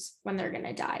choose when they're going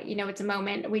to die. You know, it's a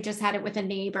moment. We just had it with a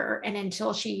neighbor, and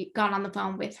until she got on the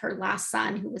phone with her last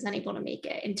son, who was unable to make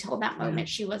it, until that moment,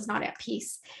 she was not at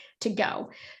peace to go.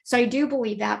 So I do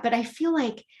believe that, but I feel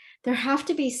like there have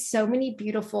to be so many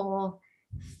beautiful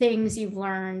things you've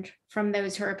learned from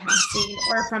those who are passing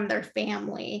or from their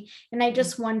family. And I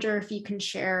just wonder if you can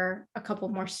share a couple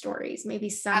more stories, maybe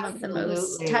some of the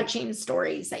most touching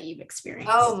stories that you've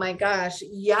experienced. Oh my gosh.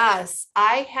 Yes.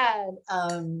 I had,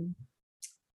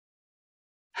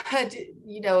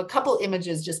 a couple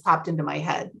images just popped into my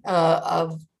head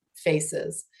of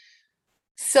faces.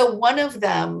 So one of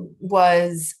them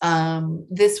was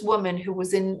this woman who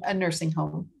was in a nursing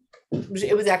home.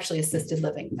 It was actually assisted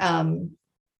living,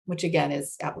 which again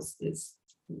is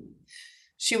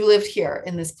she lived here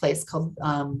in this place called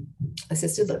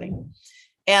assisted living,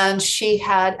 and she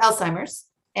had Alzheimer's,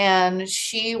 and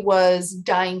she was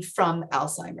dying from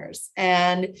Alzheimer's.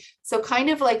 And so kind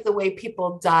of like the way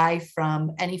people die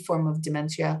from any form of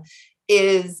dementia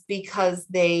is because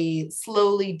they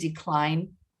slowly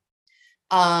decline.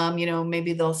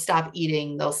 Maybe they'll stop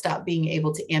eating, they'll stop being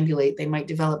able to ambulate, they might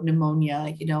develop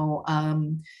pneumonia,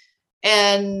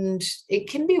 and it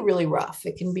can be really rough.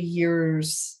 It can be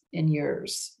years and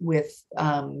years with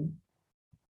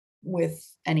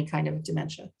any kind of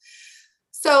dementia.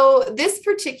 So this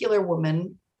particular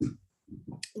woman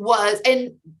was,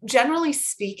 and generally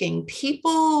speaking,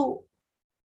 people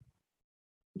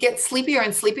get sleepier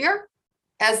and sleepier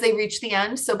as they reach the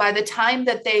end. So by the time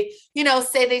that they,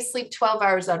 say they sleep 12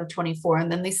 hours out of 24,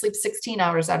 and then they sleep 16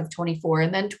 hours out of 24,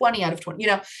 and then 20 out of 20,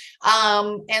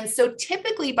 and so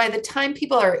typically by the time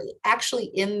people are actually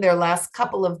in their last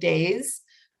couple of days,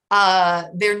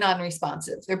 they're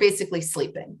non-responsive. They're basically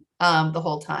sleeping the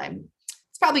whole time.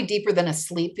 It's probably deeper than a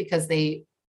sleep because they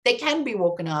can be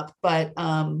woken up, but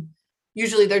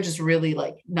usually they're just really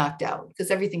like knocked out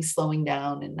because everything's slowing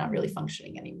down and not really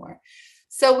functioning anymore.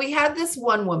 So we had this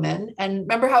one woman, and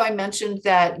remember how I mentioned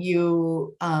that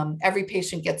every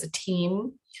patient gets a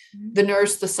team, the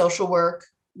nurse, the social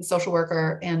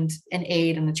worker, and an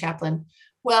aide and a chaplain.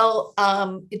 Well,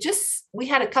 we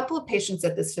had a couple of patients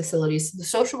at this facility. So the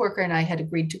social worker and I had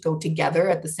agreed to go together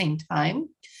at the same time.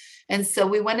 And so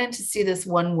we went in to see this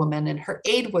one woman, and her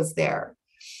aide was there.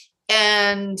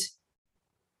 And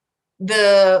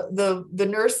the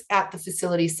nurse at the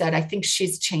facility said, I think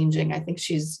she's changing. I think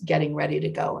she's getting ready to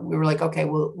go. And we were like, okay,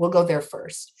 we'll go there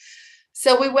first.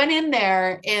 So we went in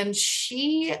there, and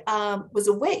she was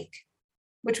awake,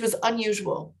 which was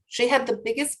unusual. She had the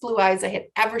biggest blue eyes I had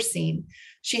ever seen.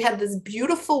 She had this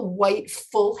beautiful white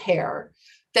full hair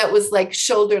that was like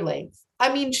shoulder length.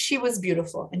 I mean, she was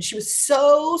beautiful, and she was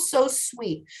so, so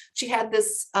sweet. She had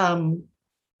this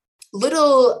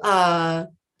little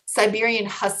Siberian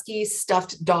husky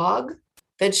stuffed dog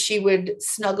that she would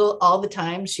snuggle all the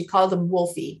time. She called him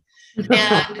Wolfie.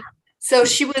 And so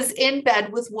she was in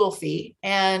bed with Wolfie,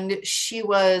 and she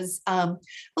was a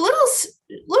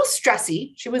little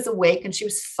stressy. She was awake and she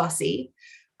was fussy.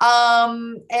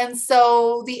 And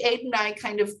so the aide and I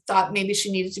kind of thought maybe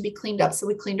she needed to be cleaned up. So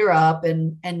we cleaned her up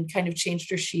and kind of changed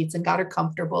her sheets and got her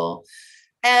comfortable.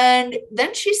 And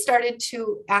then she started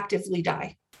to actively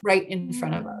die right in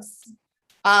front of us.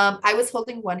 I was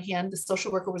holding one hand, the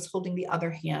social worker was holding the other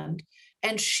hand,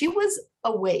 and she was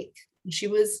awake, and she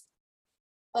was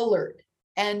alert,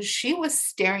 and she was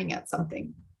staring at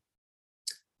something.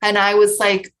 And I was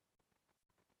like,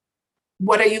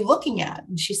 what are you looking at?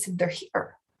 And she said, they're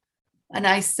here. And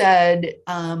I said,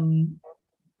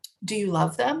 do you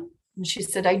love them? And she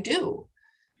said, I do.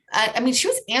 I mean, she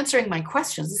was answering my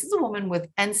questions. This is a woman with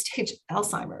end stage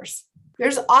Alzheimer's.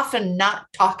 There's often not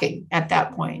talking at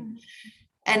that point.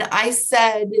 And I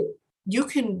said, you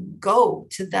can go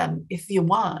to them if you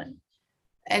want.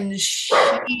 And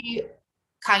she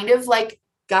kind of like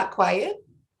got quiet,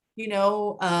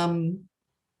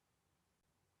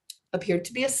 appeared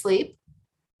to be asleep.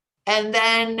 And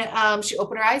then she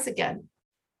opened her eyes again,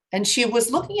 and she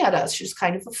was looking at us. She was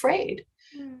kind of afraid.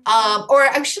 Or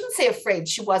I shouldn't say afraid.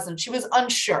 She wasn't. She was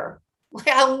unsure.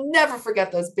 I'll never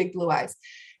forget those big blue eyes.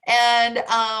 And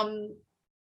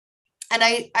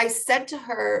I said to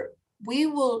her, we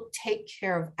will take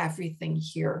care of everything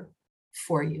here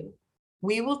for you.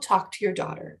 We will talk to your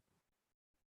daughter,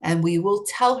 and we will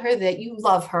tell her that you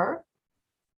love her.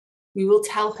 We will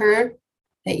tell her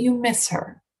that you miss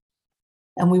her,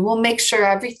 and we will make sure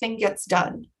everything gets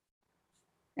done.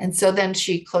 And so then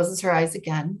she closes her eyes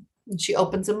again, and she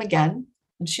opens them again,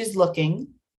 and she's looking.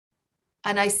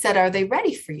 And I said, are they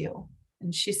ready for you?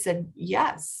 And she said,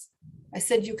 yes. I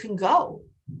said, you can go.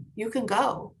 You can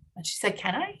go. And she said,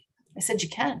 can I? I said, you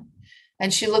can.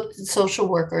 And she looked at the social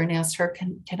worker and asked her,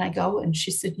 can I go? And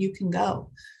she said, you can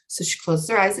go. So she closed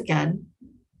her eyes again.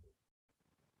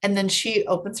 And then she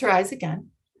opens her eyes again.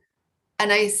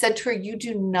 And I said to her, you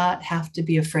do not have to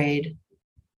be afraid.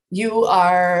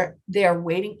 They're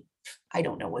waiting. I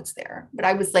don't know what's there, but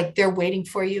I was like, they're waiting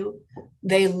for you.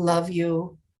 They love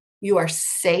you. You are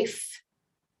safe.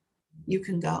 You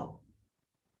can go.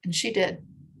 And she did.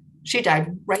 She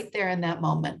died right there in that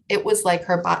moment. It was like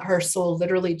her soul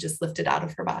literally just lifted out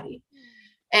of her body.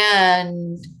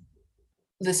 And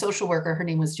the social worker, her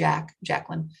name was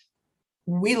Jacqueline.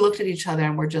 We looked at each other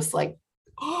and we're just like,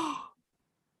 oh.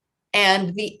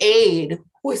 And the aide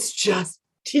was just,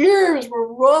 tears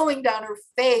were rolling down her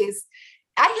face.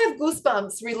 I have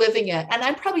goosebumps reliving it. And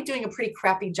I'm probably doing a pretty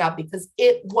crappy job because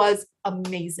it was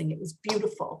amazing. It was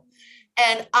beautiful.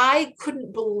 And I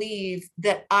couldn't believe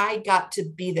that I got to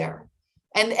be there.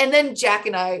 And then Jack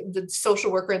and I, the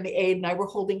social worker and the aide, and I were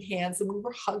holding hands and we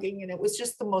were hugging, and it was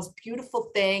just the most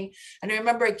beautiful thing. And I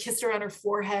remember I kissed her on her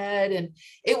forehead, and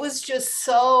it was just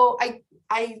so,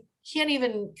 I can't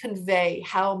even convey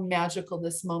how magical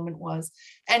this moment was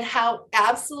and how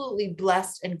absolutely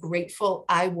blessed and grateful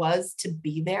I was to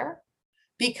be there.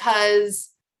 Because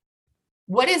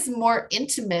what is more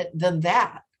intimate than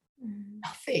that?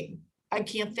 Nothing. I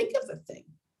can't think of a thing.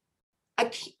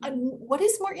 What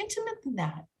is more intimate than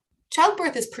that?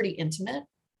 Childbirth is pretty intimate.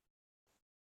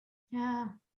 Yeah.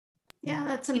 Yeah,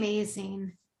 that's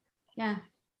amazing. Yeah.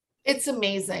 It's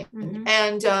amazing. Mm-hmm.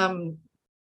 And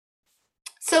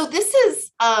so this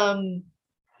is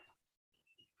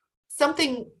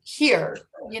something here,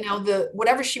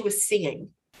 whatever she was seeing,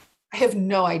 I have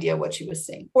no idea what she was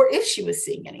seeing or if she was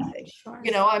seeing anything. Sure.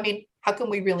 How can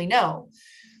we really know?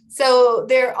 So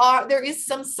there is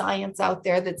some science out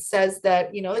there that says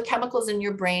that, the chemicals in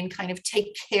your brain kind of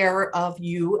take care of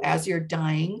you as you're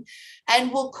dying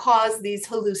and will cause these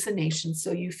hallucinations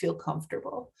so you feel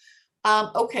comfortable.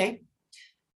 Okay.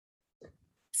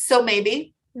 So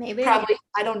maybe, probably,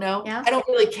 I don't know. Yeah. I don't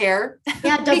really care.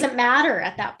 Yeah, it doesn't matter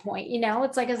at that point.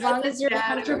 It's like, as long as you're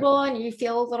comfortable and you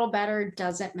feel a little better, it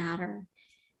doesn't matter.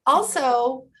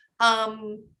 Also,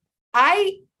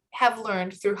 I have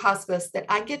learned through hospice that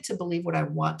I get to believe what I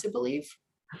want to believe.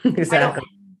 Exactly.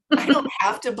 I don't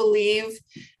have to believe.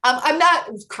 I'm not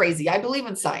crazy. I believe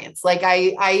in science. Like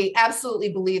I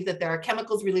absolutely believe that there are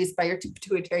chemicals released by your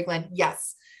pituitary gland.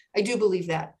 Yes, I do believe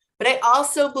that. But I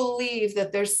also believe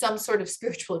that there's some sort of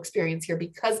spiritual experience here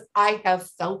because I have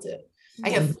felt it. I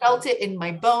have felt it in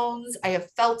my bones. I have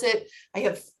felt it. I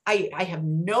have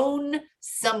known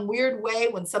some weird way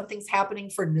when something's happening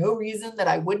for no reason that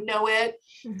I would know it.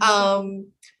 Mm-hmm.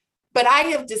 But I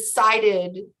have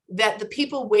decided that the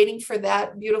people waiting for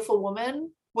that beautiful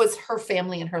woman was her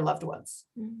family and her loved ones.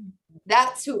 Mm-hmm.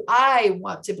 That's who I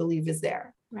want to believe is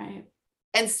there. Right.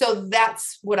 And so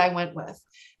that's what I went with.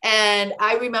 And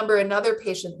I remember another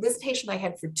patient, this patient I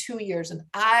had for 2 years, and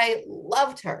I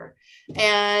loved her.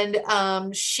 And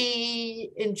she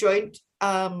enjoyed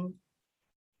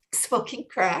smoking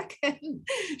crack.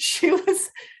 she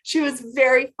was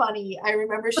very funny. I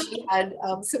remember she had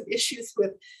some issues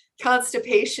with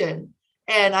constipation.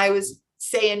 And I was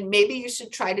saying, maybe you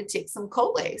should try to take some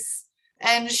Colace.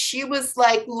 And she was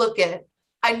like, look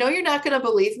I know you're not going to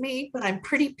believe me, but I'm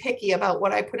pretty picky about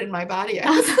what I put in my body.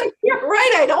 I was like, you're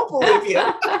right. I don't believe you.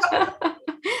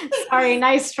 Sorry,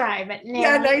 nice try, but no.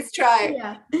 Yeah, nice try.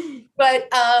 Yeah. But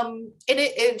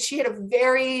and she had a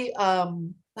very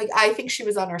I think she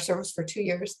was on our service for 2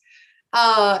 years,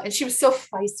 and she was so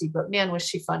feisty. But man, was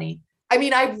she funny! I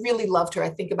mean, I really loved her. I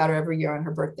think about her every year on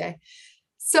her birthday.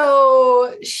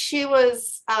 So she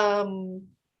was the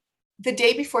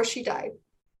day before she died.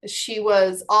 She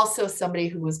was also somebody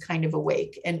who was kind of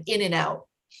awake and in and out.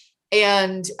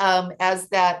 And as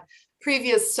that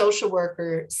previous social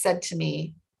worker said to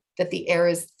me that the air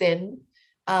is thin.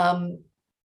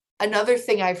 Another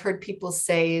thing I've heard people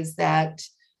say is that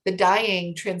the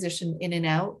dying transition in and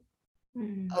out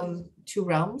of two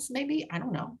realms, maybe, I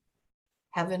don't know,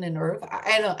 heaven and earth.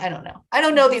 I don't know. I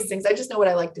don't know these things. I just know what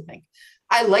I like to think.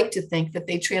 I like to think that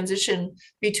they transition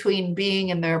between being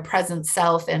in their present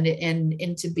self and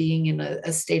into being in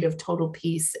a state of total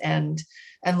peace and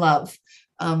love.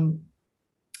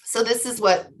 So this is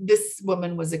what this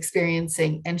woman was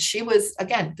experiencing. And she was,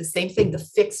 again, the same thing, the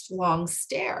fixed long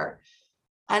stare.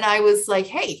 And I was like,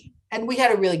 hey, and we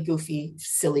had a really goofy,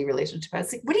 silly relationship. I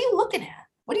was like, what are you looking at?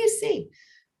 What do you see?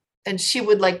 And she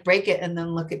would like break it and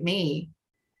then look at me.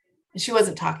 And she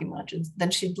wasn't talking much. And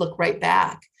then she'd look right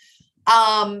back.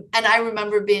 And I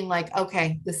remember being like,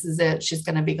 okay, this is it. She's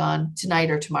going to be gone tonight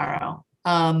or tomorrow.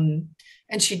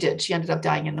 And she did. She ended up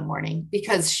dying in the morning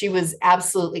because she was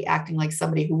absolutely acting like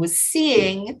somebody who was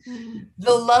seeing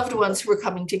the loved ones who were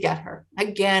coming to get her.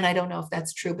 Again, I don't know if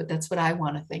that's true, but that's what I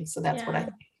want to think. So that's what I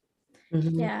think.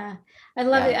 Mhm. Yeah. I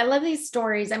love it. I love these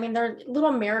stories. I mean, they're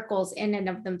little miracles in and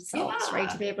of themselves, right?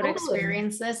 To be able to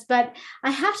experience this. But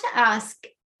I have to ask,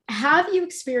 have you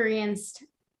experienced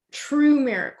true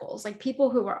miracles, like people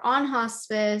who were on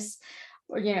hospice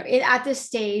or, at this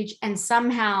stage and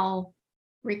somehow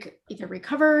either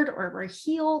recovered or were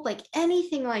healed, like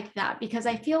anything like that? Because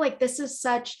I feel like this is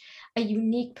such a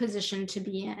unique position to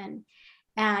be in.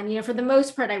 And, for the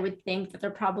most part, I would think that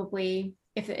they're probably,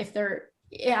 if they're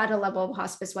at a level of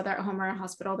hospice, whether at home or a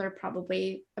hospital, they're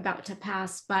probably about to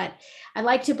pass. But I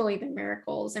like to believe in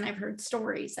miracles. And I've heard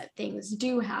stories that things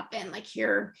do happen. Like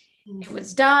here, it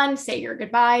was done, say your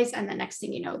goodbyes. And the next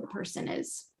thing you know, the person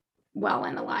is well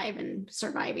and alive and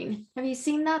surviving. Have you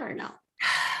seen that or no?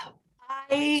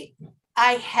 I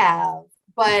have,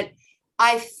 but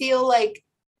I feel like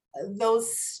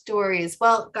those stories,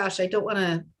 well, gosh, I don't want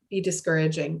to be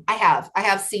discouraging. I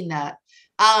have seen that.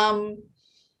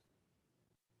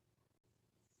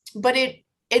 But it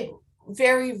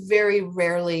very, very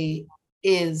rarely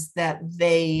is that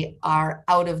they are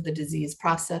out of the disease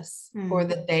process or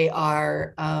that they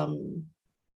are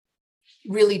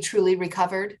really, truly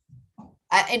recovered.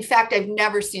 In fact, I've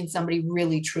never seen somebody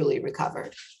really, truly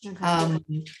recovered.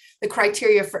 Okay. The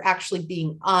criteria for actually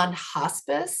being on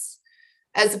hospice,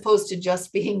 as opposed to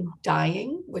just being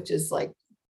dying, which is like,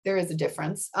 there is a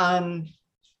difference,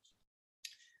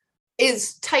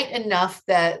 is tight enough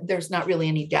that there's not really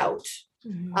any doubt.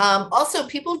 Mm-hmm. Also,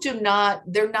 people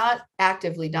they're not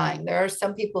actively dying. There are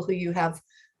some people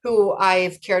who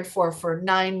I've cared for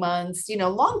 9 months,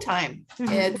 long time.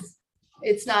 Mm-hmm.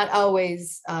 It's not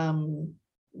always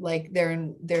like they're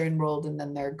enrolled and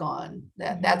then they're gone.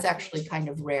 That's actually kind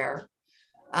of rare.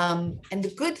 And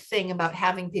the good thing about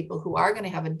having people who are going to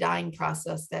have a dying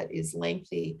process that is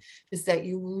lengthy is that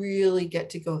you really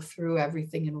get to go through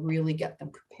everything and really get them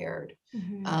prepared,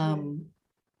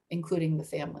 including the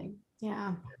family.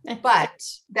 Yeah. But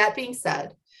that being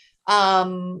said,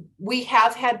 we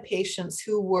have had patients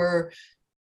who were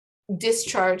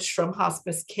discharged from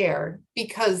hospice care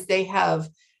because they have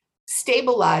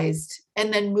stabilized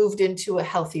and then moved into a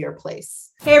healthier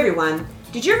place. Hey everyone,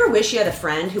 did you ever wish you had a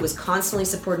friend who was constantly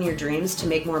supporting your dreams to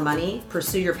make more money,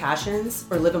 pursue your passions,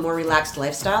 or live a more relaxed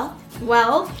lifestyle?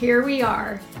 Well, here we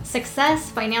are. Success,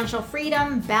 financial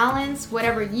freedom, balance,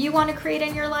 whatever you want to create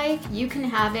in your life, you can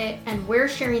have it, and we're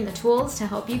sharing the tools to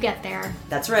help you get there.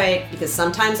 That's right, because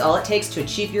sometimes all it takes to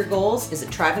achieve your goals is a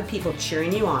tribe of people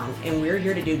cheering you on, and we're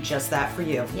here to do just that for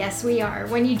you. Yes, we are.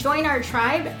 When you join our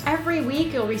tribe, every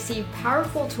week you'll receive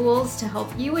powerful tools to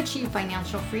help you achieve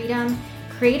financial freedom,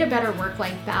 create a better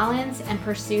work-life balance, and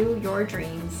pursue your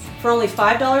dreams. For only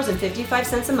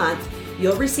 $5.55 a month,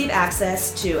 you'll receive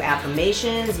access to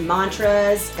affirmations,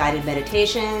 mantras, guided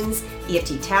meditations,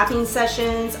 EFT tapping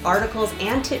sessions, articles,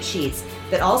 and tip sheets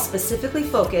that all specifically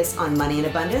focus on money and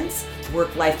abundance,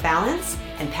 work-life balance,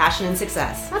 and passion and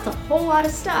success. That's a whole lot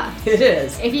of stuff. It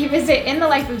is. If you visit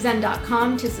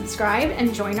inthelifeofzen.com to subscribe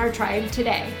and join our tribe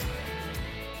today.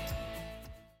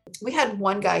 We had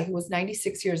one guy who was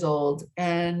 96 years old,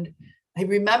 and I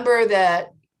remember that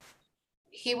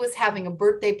he was having a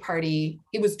birthday party.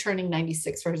 He was turning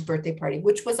 96 for his birthday party,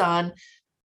 which was on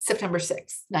September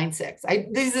 6th,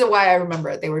 9/6. This is why I remember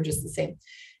it. They were just the same.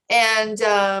 And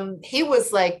he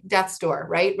was like death's door,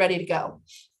 right? Ready to go.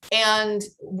 And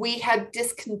we had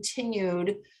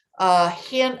discontinued a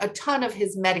ton of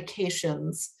his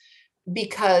medications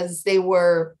because there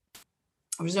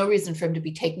was no reason for him to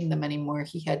be taking them anymore.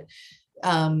 He had,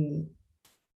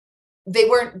 they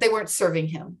weren't serving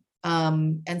him.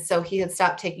 And so he had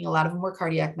stopped taking, a lot of them were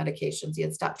cardiac medications. He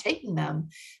had stopped taking them,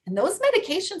 and those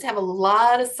medications have a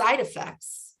lot of side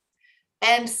effects.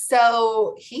 And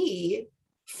so he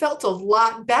felt a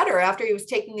lot better after he was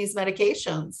taking these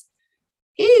medications.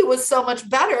 He was so much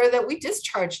better that we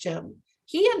discharged him.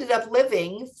 He ended up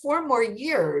living 4 more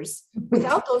years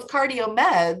without those cardio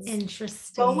meds.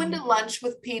 Interesting. Going to lunch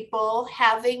with people,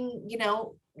 having,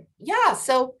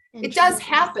 so it does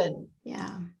happen.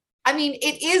 Yeah. I mean,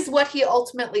 it is what he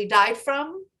ultimately died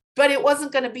from, but it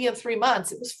wasn't going to be in 3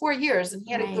 months. It was 4 years, and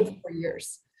he had a good 4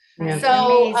 years. Right.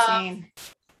 So,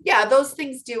 those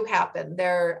things do happen.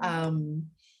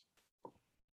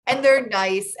 And they're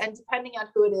nice. And depending on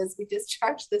who it is, we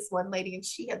discharged this one lady, and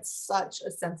she had such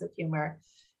a sense of humor.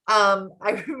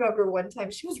 I remember one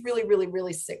time she was really, really,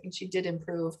 really sick and she did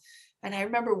improve. And I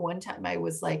remember one time I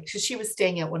was like, she was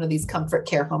staying at one of these comfort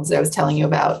care homes that I was telling you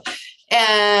about.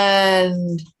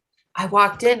 And I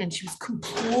walked in and she was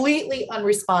completely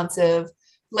unresponsive,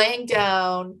 laying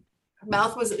down. Her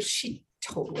mouth was, she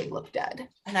totally looked dead.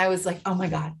 And I was like, oh my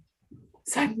God.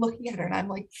 So I'm looking at her and I'm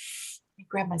like, I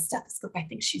grab my stethoscope. I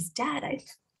think she's dead. I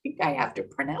think I have to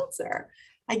pronounce her.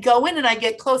 I go in and I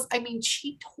get close. I mean,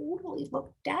 she totally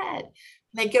looked dead.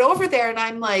 And I get over there and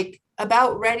I'm like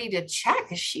about ready to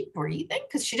check. Is she breathing?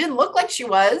 Because she didn't look like she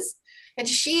was. And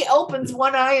she opens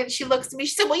one eye and she looks at me.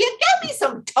 She said, will you get me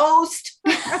some toast?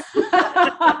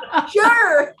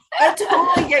 Sure. I'll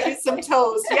totally get you some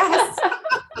toast. Yes.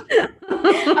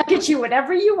 I'll get you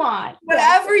whatever you want.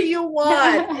 Whatever you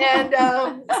want. And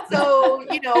so,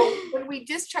 you know, when we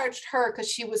discharged her, because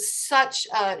she was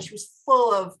she was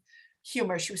full of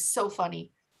humor. She was so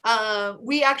funny.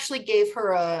 We actually gave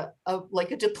her a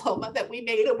diploma that we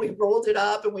made and we rolled it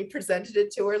up and we presented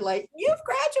it to her like, you've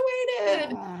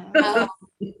graduated.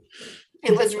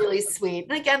 It was really sweet.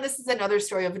 And again, this is another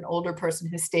story of an older person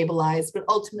who stabilized, but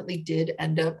ultimately did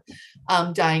end up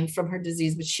dying from her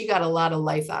disease, but she got a lot of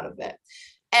life out of it.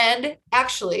 And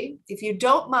actually, if you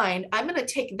don't mind, I'm going to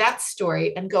take that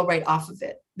story and go right off of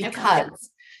it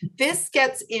because this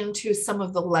gets into some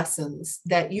of the lessons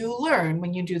that you learn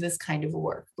when you do this kind of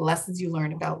work, the lessons you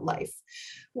learn about life.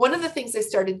 One of the things I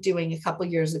started doing a couple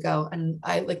of years ago, and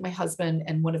I, like my husband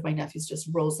and one of my nephews just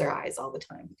rolls their eyes all the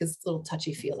time because it's a little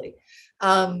touchy feely.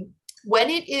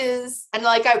 When it is, and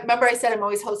like, I remember I said, I'm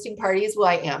always hosting parties. Well,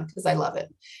 I am because I love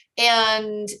it.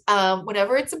 And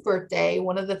whenever it's a birthday,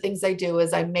 one of the things I do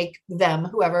is I make them,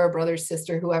 whoever, a brother,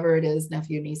 sister, whoever it is,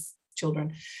 nephew, niece,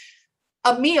 children,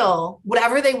 a meal,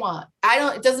 whatever they want.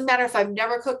 It doesn't matter if I've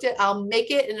never cooked it, I'll make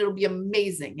it and it'll be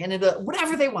amazing. And it'll,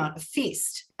 whatever they want, a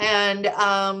feast. And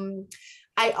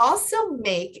I also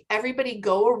make everybody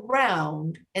go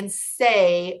around and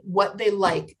say what they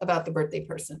like about the birthday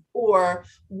person or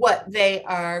what they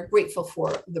are grateful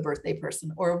for the birthday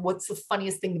person or what's the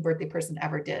funniest thing the birthday person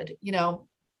ever did, you know?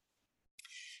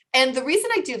 And the reason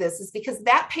I do this is because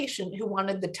that patient who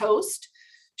wanted the toast,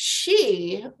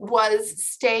 she was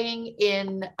staying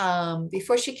in,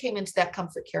 before she came into that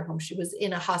comfort care home, she was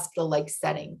in a hospital-like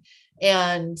setting.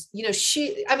 And, you know,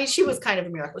 she was kind of a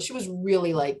miracle. She was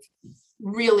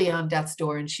really on death's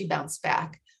door and she bounced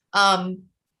back.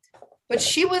 But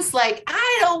she was like,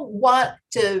 I don't want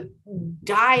to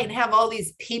die and have all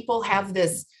these people have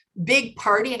this big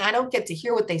party and I don't get to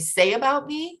hear what they say about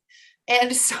me.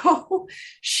 And so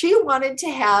she wanted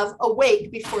to have a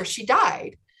wake before she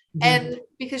died. And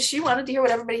because she wanted to hear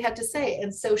what everybody had to say.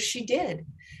 And so she did.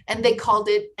 And they called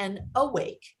it an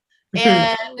awake.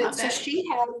 And so she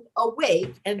had a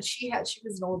wake and she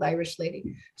was an old Irish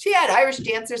lady. She had Irish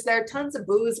dancers there. Tons of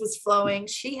booze was flowing.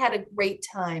 She had a great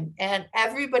time. And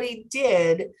everybody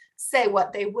did say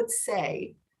what they would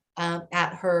say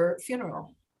at her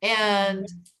funeral. And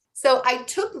so I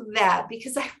took that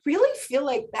because I really feel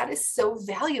like that is so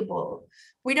valuable.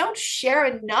 We don't share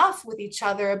enough with each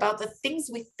other about the things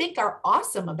we think are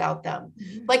awesome about them,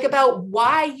 like about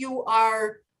why you're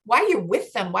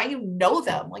with them, why you know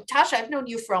them. Like Tasha, I've known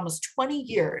you for almost 20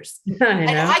 years.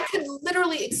 And I could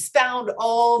literally expound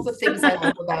all the things I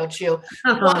love about you.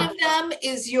 One of them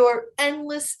is your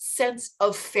endless sense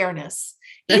of fairness.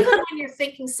 Even when you're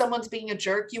thinking someone's being a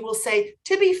jerk, you will say,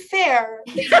 to be fair,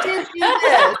 they did do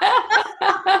this.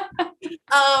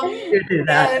 You do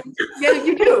that. Yeah,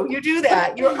 you do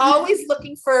that. You're always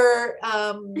looking for,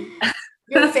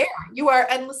 you're fair. You are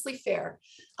endlessly fair.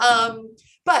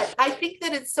 But I think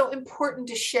that it's so important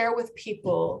to share with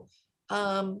people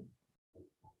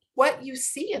what you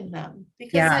see in them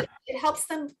because it helps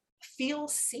them feel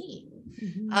seen.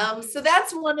 So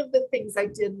that's one of the things I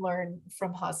did learn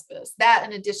from hospice. That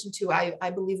in addition to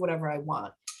I believe whatever I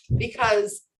want,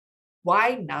 because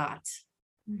why not?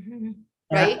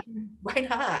 Right? Why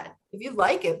not? If you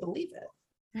like it, believe it.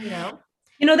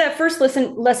 You know, that first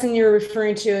lesson you're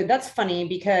referring to, that's funny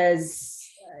because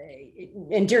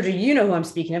and Deirdre, you know who I'm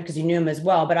speaking of because you knew him as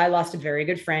well, but I lost a very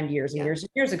good friend years and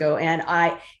years ago. And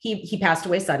he passed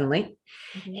away suddenly.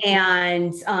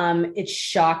 And it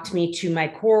shocked me to my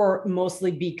core,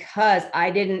 mostly because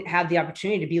I didn't have the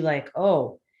opportunity to be like,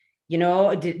 oh, you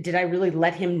know, did I really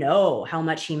let him know how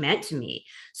much he meant to me?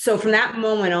 So from that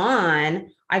moment on,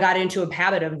 I got into a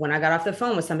habit of when I got off the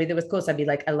phone with somebody that was close, I'd be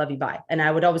like, I love you, bye. And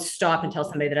I would always stop and tell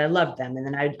somebody that I loved them. And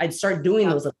then I'd start doing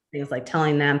those little things like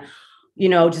telling them,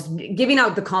 just giving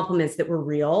out the compliments that were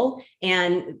real,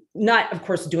 and not, of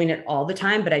course, doing it all the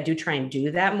time, but I do try and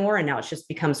do that more. And now it's just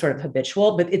become sort of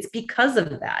habitual, but it's because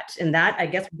of that. And that, I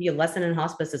guess, would be a lesson in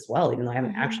hospice as well, even though I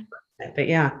haven't actually worked it. But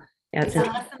yeah, it's a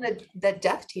lesson that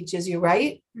death teaches you,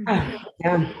 right?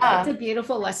 It's a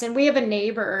beautiful lesson. We have a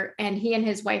neighbor, and he and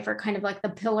his wife are kind of like the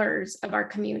pillars of our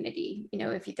community.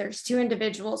 If there's two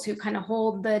individuals who kind of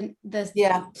hold the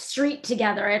street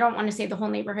together, I don't want to say the whole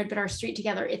neighborhood, but our street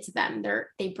together, it's them.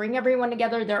 They bring everyone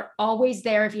together. They're always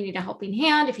there. If you need a helping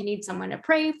hand, if you need someone to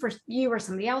pray for you or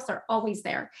somebody else, they're always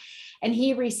there. And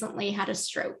he recently had a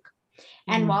stroke.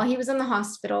 And while he was in the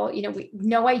hospital,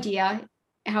 no idea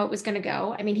how it was going to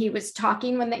go. I mean, he was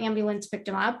talking when the ambulance picked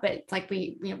him up, but it's like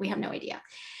we have no idea.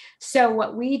 So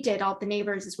what we did, all the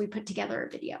neighbors, is we put together a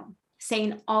video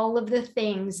saying all of the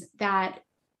things that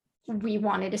we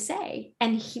wanted to say.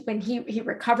 And when he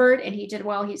recovered and he did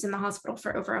well, he's in the hospital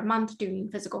for over a month doing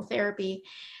physical therapy.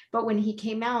 But when he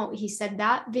came out, he said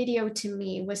that video to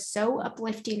me was so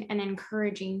uplifting and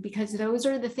encouraging, because those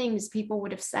are the things people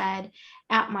would have said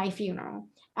at my funeral,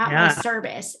 at my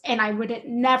service, and I would have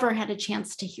never had a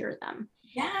chance to hear them.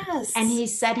 Yes. And he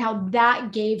said how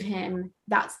that gave him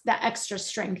that extra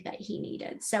strength that he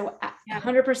needed. So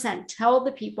 100% tell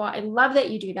the people. I love that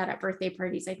you do that at birthday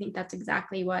parties. I think that's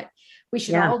exactly what we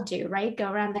should all do, right?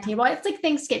 Go around the table. It's like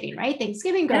Thanksgiving, right?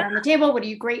 Thanksgiving, go around the table. What are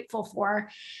you grateful for?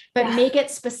 But make it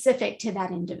specific to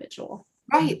that individual.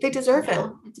 Right. They deserve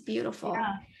it. It's beautiful.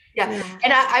 Yeah.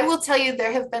 And I will tell you,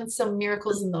 there have been some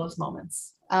miracles in those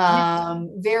moments.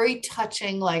 Very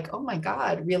touching, like, oh my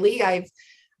God, really?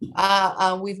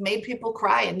 We've made people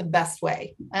cry in the best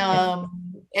way. And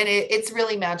it's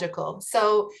really magical.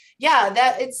 So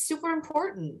that it's super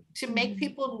important to make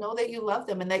people know that you love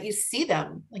them and that you see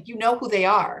them, like, who they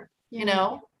are,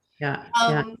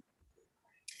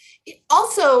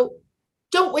 Also,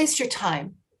 don't waste your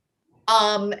time.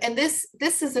 And this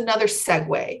is another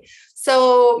segue.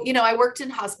 So, I worked in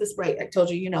hospice, right? I told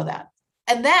you, that.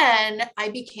 And then I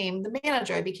became the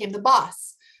manager. I became the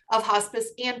boss of hospice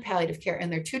and palliative care.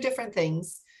 And they're two different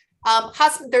things.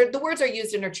 The words are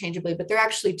used interchangeably, but they're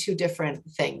actually two different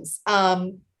things.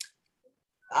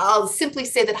 I'll simply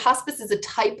say that hospice is a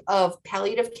type of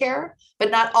palliative care,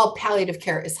 but not all palliative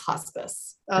care is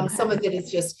hospice. Some of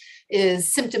it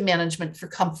is symptom management for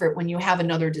comfort when you have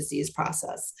another disease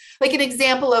process. Like an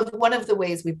example of one of the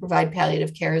ways we provide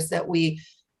palliative care is that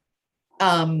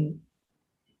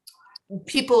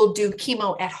people do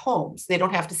chemo at homes. They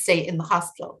don't have to stay in the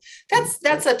hospital.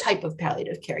 That's a type of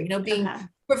palliative care,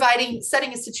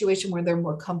 setting a situation where they're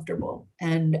more comfortable.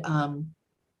 And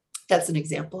that's an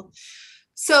example.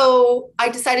 So I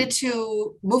decided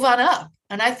to move on up,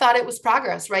 and I thought it was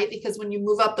progress, right? Because when you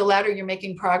move up the ladder, you're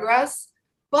making progress.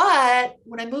 But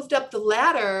when I moved up the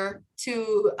ladder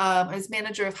to as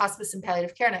manager of hospice and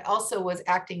palliative care, and I also was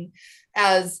acting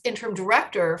as interim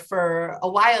director for a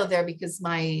while there because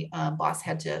my boss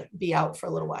had to be out for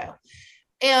a little while.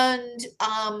 And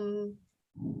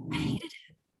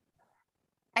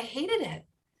I hated it.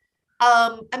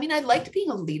 I liked being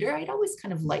a leader. I'd always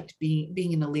kind of liked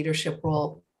being in a leadership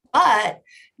role. But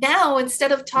now,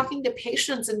 instead of talking to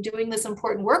patients and doing this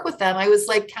important work with them, I was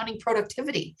like counting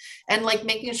productivity and like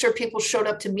making sure people showed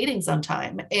up to meetings on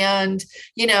time. And,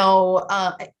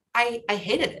 I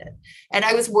hated it. And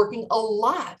I was working a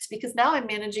lot because now I'm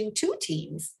managing two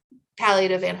teams,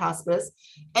 palliative and hospice,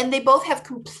 and they both have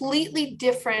completely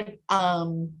different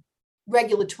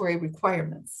regulatory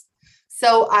requirements.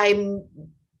 So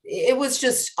it was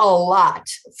just a lot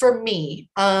for me.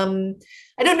 I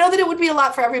don't know that it would be a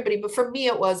lot for everybody, but for me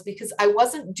it was, because I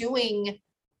wasn't doing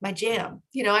my jam.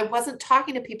 I wasn't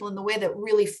talking to people in the way that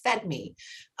really fed me.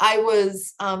 I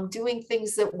was doing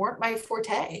things that weren't my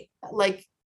forte, like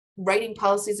writing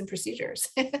policies and procedures.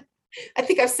 I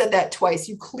think I've said that twice.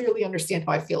 You clearly understand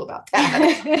how I feel about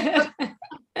that.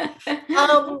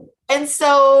 And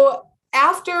so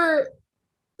after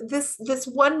this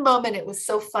one moment, it was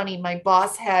so funny.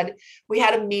 We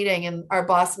had a meeting, and our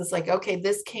boss was like, okay,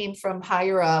 this came from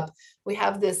higher up. We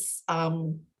have this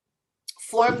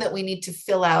form that we need to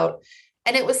fill out.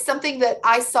 And it was something that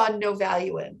I saw no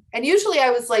value in. And usually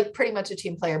I was like pretty much a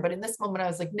team player, but in this moment I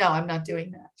was like, no, I'm not doing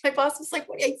that. My boss was like,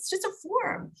 wait, it's just a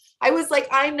form. I was like,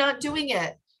 I'm not doing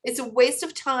it. It's a waste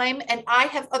of time, and I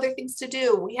have other things to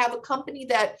do. We have a company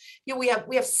that, we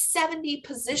have 70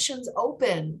 positions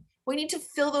open. We need to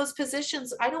fill those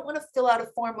positions. I don't want to fill out a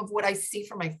form of what I see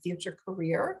for my future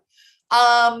career.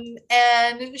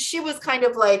 And she was kind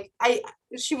of like,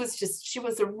 she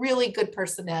was a really good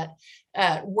person at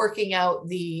working out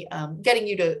the, getting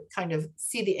you to kind of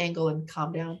see the angle and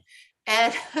calm down.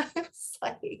 And I was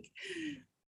like,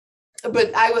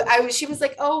 she was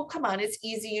like, oh, come on, it's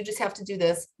easy. You just have to do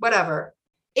this, whatever.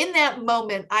 In that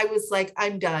moment, I was like,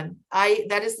 I'm done.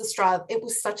 That is the straw. It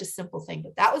was such a simple thing,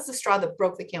 but that was the straw that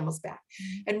broke the camel's back.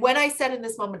 And when I said in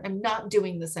this moment, I'm not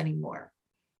doing this anymore,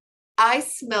 I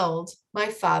smelled my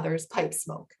father's pipe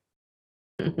smoke.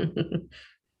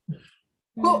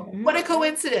 What a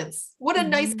coincidence. What a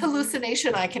nice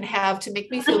hallucination I can have to make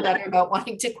me feel better about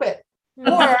wanting to quit.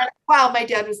 Or, wow, my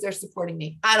dad was there supporting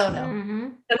me. I don't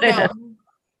know. No.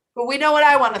 But we know what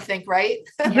I want to think, right?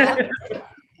 Yeah.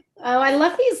 Oh, I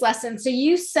love these lessons. So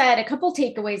you said a couple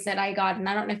takeaways that I got, and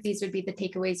I don't know if these would be the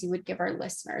takeaways you would give our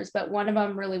listeners, but one of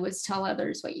them really was tell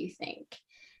others what you think.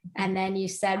 And then you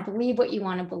said, believe what you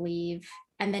want to believe,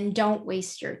 and then don't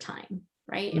waste your time,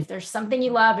 right? If there's something you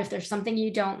love, if there's something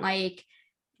you don't like,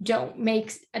 don't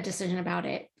make a decision about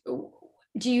it.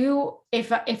 Do you, if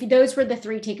those were the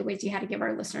three takeaways you had to give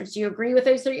our listeners, do you agree with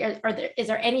those three? Or is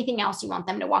there anything else you want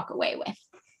them to walk away with?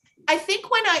 I think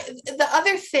the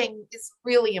other thing is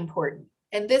really important.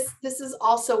 And this is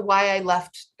also why I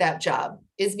left that job,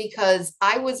 is because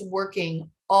I was working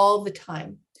all the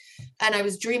time and I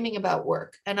was dreaming about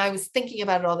work and I was thinking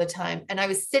about it all the time. And I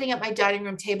was sitting at my dining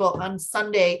room table on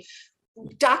Sunday,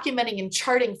 documenting and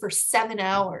charting for 7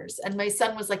 hours. And my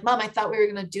son was like, Mom, I thought we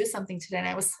were going to do something today. And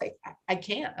I was like, I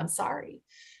can't, I'm sorry.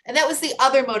 And that was the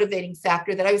other motivating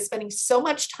factor, that I was spending so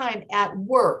much time at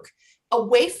work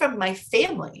away from my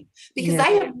family, because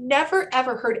I have never,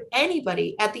 ever heard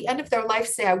anybody at the end of their life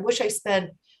say, I wish I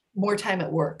spent more time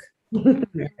at work.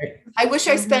 I wish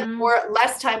I spent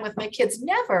less time with my kids.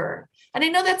 Never. And I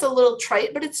know that's a little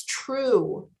trite, but it's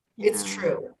true. It's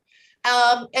true.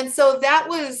 And so that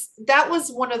was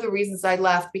one of the reasons I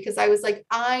left, because I was like,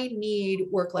 I need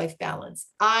work-life balance.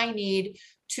 I need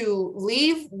to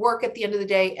leave work at the end of the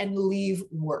day and leave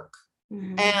work.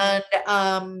 And,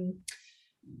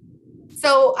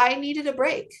 so I needed a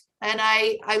break, and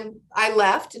I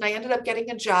left, and I ended up getting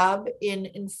a job in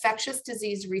infectious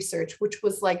disease research, which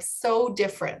was like so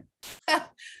different. 10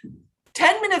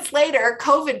 minutes later,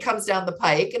 COVID comes down the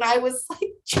pike, and I was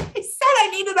like, I said I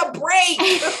needed a break.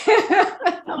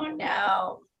 Oh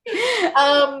no.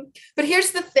 But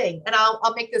here's the thing, and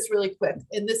I'll make this really quick.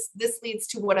 And this leads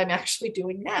to what I'm actually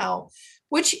doing now,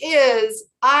 which is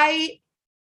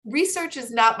research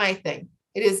is not my thing.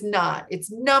 It is not. It's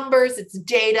numbers, it's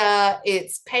data,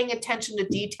 it's paying attention to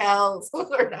details.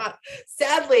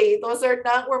 Sadly, those are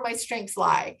not where my strengths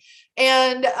lie.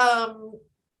 And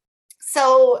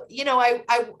so,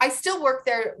 I still work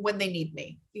there when they need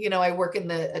me. I work in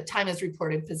the time as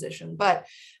reported position, but,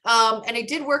 and I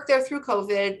did work there through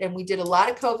COVID, and we did a lot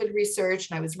of COVID research,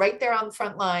 and I was right there on the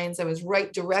front lines. I was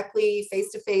right directly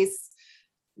face to face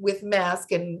with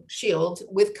mask and shield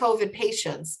with COVID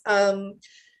patients. And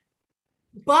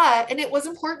it was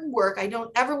important work. I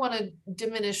don't ever want to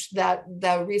diminish that.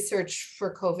 The research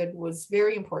for COVID was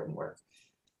very important work,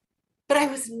 but I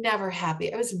was never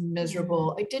happy. I was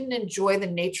miserable. I didn't enjoy the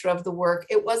nature of the work.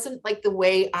 It wasn't like the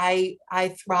way I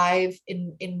thrive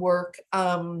in work.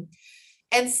 And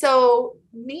so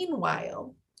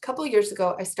meanwhile, a couple of years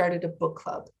ago, I started a book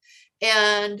club.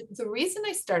 And the reason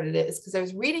I started it is because I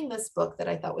was reading this book that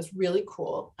I thought was really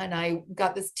cool. And I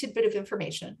got this tidbit of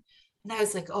information. And I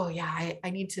was like, oh yeah, I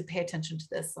need to pay attention to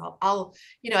this.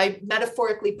 I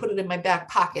metaphorically put it in my back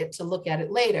pocket to look at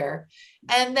it later.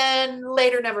 And then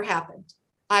later never happened.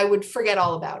 I would forget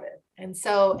all about it. And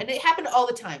it happened all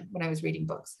the time when I was reading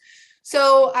books.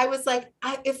 So I was like,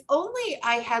 if only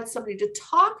I had somebody to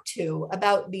talk to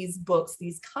about these books,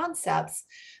 these concepts,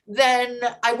 then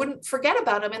I wouldn't forget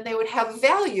about them and they would have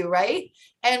value, right?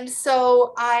 And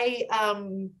so I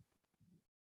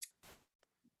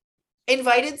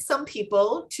invited some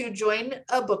people to join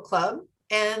a book club.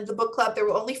 And the book club, there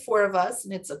were only 4 of us,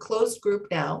 and it's a closed group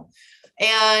now.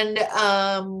 And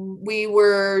we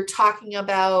were talking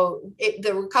about it.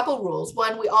 There were a couple rules.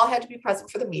 1, we all had to be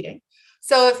present for the meeting.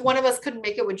 So if one of us couldn't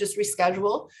make it, we'd just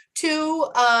reschedule. 2,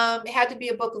 it had to be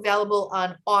a book available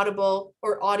on Audible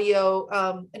or audio,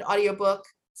 an audiobook.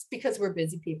 It's because we're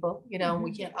busy people,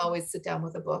 we can't always sit down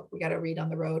with a book. We got to read on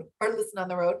the road or listen on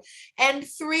the road. And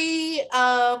 3,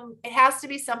 it has to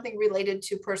be something related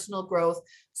to personal growth,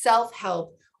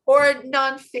 self-help, or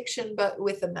nonfiction, but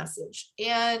with a message.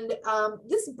 And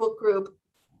this book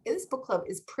club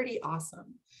is pretty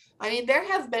awesome. I mean, there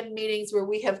have been meetings where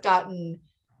we have gotten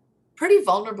pretty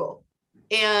vulnerable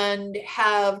and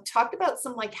have talked about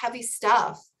some like heavy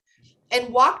stuff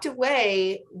and walked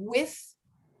away with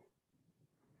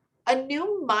a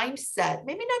new mindset,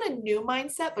 maybe not a new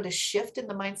mindset, but a shift in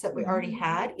the mindset we already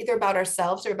had, either about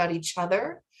ourselves or about each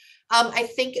other. I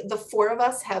think the 4 of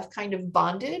us have kind of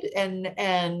bonded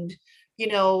and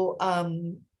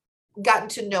gotten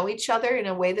to know each other in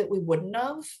a way that we wouldn't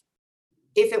have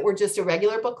if it were just a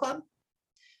regular book club.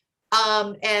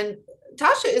 And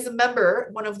Tasha is a member,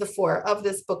 one of the 4 of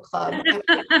this book club.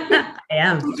 I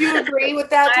am. Would you agree with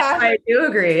that, Tasha? I do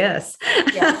agree. Yes.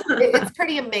 Yeah, it's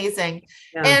pretty amazing.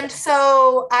 Yeah. And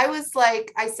so I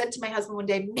said to my husband one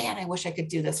day, man, I wish I could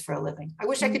do this for a living. I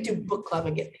wish I could do book club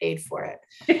and get paid for it.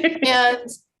 And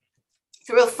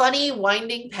through a funny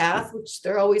winding path, which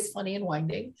they're always funny and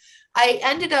winding, I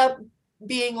ended up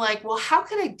being like, well, how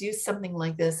could I do something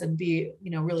like this and be,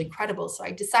 really credible? So I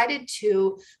decided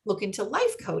to look into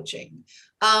life coaching,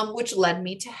 which led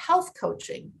me to health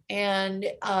coaching. And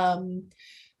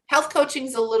health coaching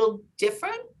is a little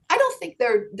different. I don't think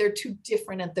they're too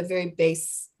different at the very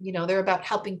base. They're about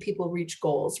helping people reach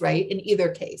goals, right? In either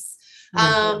case.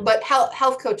 But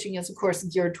health coaching is, of course,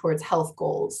 geared towards health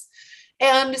goals.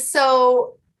 And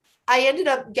so I ended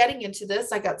up getting into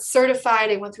this. I got certified.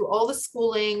 I went through all the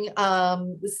schooling.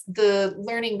 The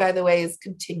learning, by the way, is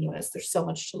continuous. There's so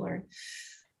much to learn.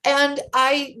 And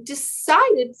I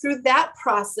decided through that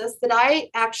process that I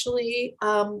actually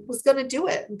was going to do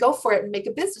it and go for it and make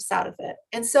a business out of it.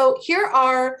 And so here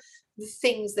are the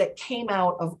things that came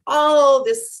out of all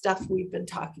this stuff we've been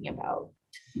talking about.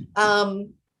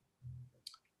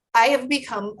 I have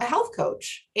become a health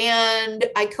coach, and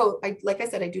like I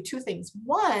said, I do 2 things.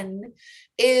 One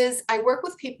is I work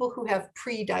with people who have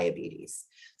pre-diabetes.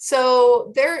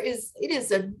 So it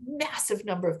is a massive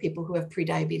number of people who have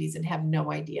pre-diabetes and have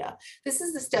no idea. This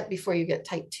is the step before you get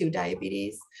type 2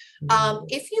 diabetes.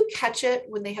 If you catch it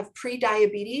when they have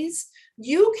pre-diabetes,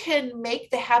 you can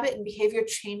make the habit and behavior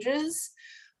changes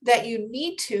that you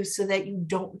need to so that you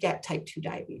don't get type 2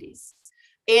 diabetes.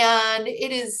 And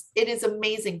it is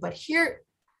amazing. But here,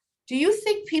 do you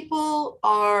think people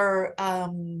are,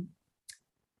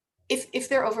 if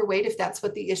they're overweight, if that's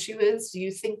what the issue is, do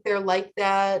you think they're like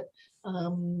that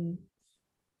on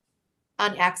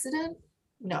accident?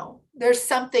 No, there's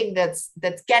something that's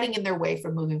getting in their way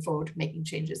from moving forward to making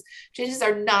changes. Changes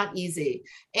are not easy.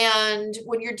 And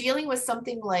when you're dealing with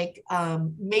something like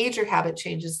major habit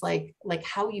changes, like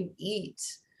how you eat,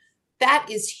 that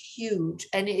is huge.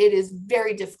 And it is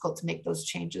very difficult to make those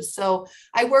changes. So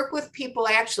I work with people.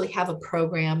 I actually have a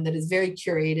program that is very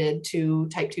curated to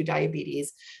type 2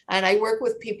 diabetes. And I work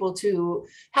with people to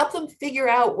help them figure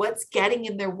out what's getting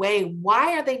in their way.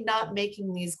 Why are they not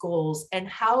making these goals? And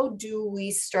how do we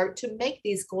start to make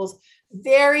these goals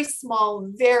very small,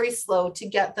 very slow to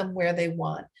get them where they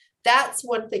want? That's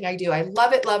one thing I do. I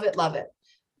love it, love it, love it.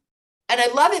 And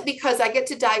I love it because I get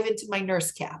to dive into my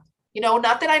nurse cap.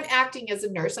 Not that I'm acting as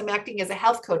a nurse, I'm acting as a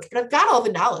health coach, but I've got all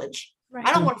the knowledge. Right.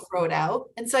 I don't want to throw it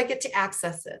out. And so I get to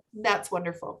access it. That's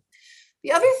wonderful.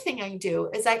 The other thing I do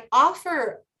is I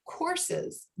offer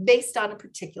courses based on a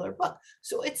particular book.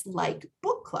 So it's like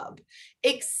book club,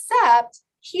 except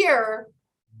here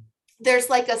there's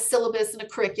like a syllabus and a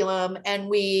curriculum, and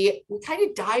we kind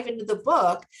of dive into the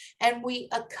book and we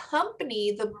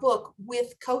accompany the book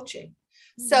with coaching.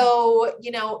 So,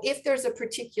 if there's a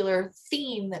particular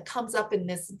theme that comes up in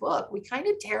this book, we kind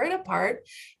of tear it apart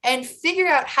and figure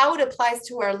out how it applies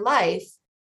to our life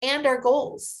and our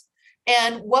goals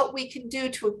and what we can do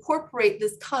to incorporate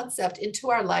this concept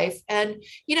into our life and,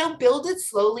 build it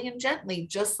slowly and gently,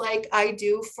 just like I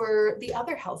do for the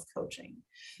other health coaching.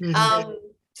 Mm-hmm.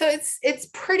 So it's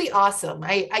pretty awesome.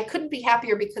 I couldn't be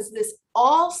happier because this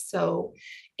also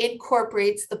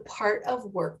incorporates the part of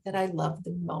work that I love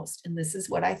the most. And this is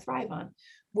what I thrive on,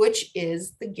 which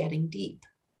is the getting deep,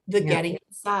 the getting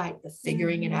inside, the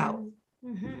figuring it out.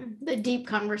 Mm-hmm. The deep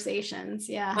conversations.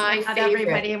 Yeah. My Not favorite.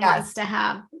 everybody wants to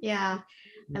have. Yeah.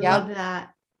 I love that.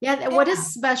 Yeah. What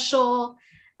is special,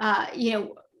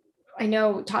 I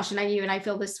know Tasha and I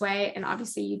feel this way, and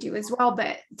obviously you do as well,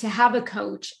 but to have a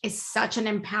coach is such an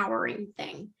empowering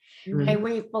thing. Mm-hmm. Right?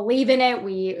 We believe in it.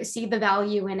 We see the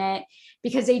value in it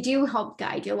because they do help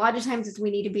guide you. A lot of times it's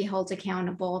we need to be held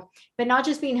accountable, but not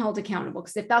just being held accountable.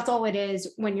 Because if that's all it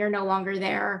is, when you're no longer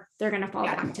there, they're going to fall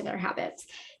back to their habits.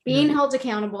 Being held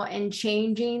accountable and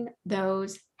changing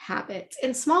those habits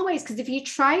in small ways. Because if you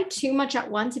try too much at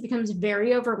once, it becomes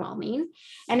very overwhelming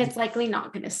and it's likely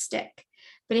not going to stick.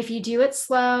 But if you do it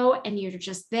slow and you're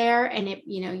just there and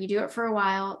you do it for a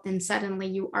while, then suddenly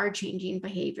you are changing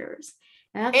behaviors.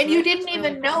 And you didn't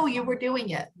even know you were doing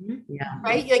it. Yeah.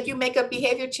 Right? Like you make a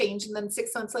behavior change and then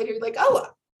 6 months later, you're like, oh,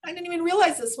 I didn't even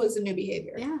realize this was a new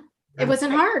behavior. Yeah. It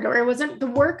wasn't hard, or it wasn't the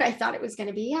work I thought it was going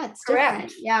to be. Yeah. It's correct.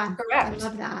 Different. Yeah. Correct. I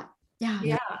love that. Yeah.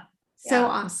 Yeah. So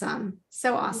awesome.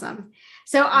 So awesome.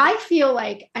 So I feel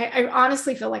like, I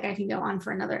honestly feel like I can go on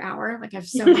for another hour. Like I have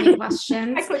so many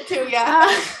questions. I could too,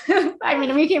 yeah. I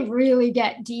mean, we can really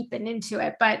get deep and into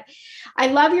it, but I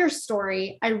love your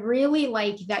story. I really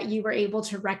like that you were able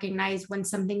to recognize when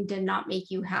something did not make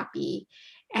you happy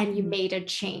and you made a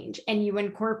change and you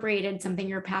incorporated something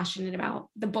you're passionate about,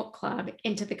 the book club,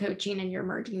 into the coaching, and you're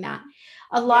merging that.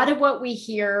 A lot of what we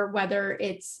hear, whether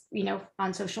it's,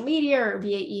 on social media or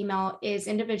via email, is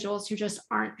individuals who just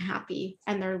aren't happy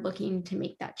and they're looking to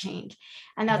make that change.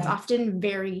 And that's often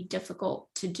very difficult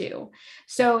to do.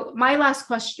 So my last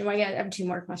question, I have two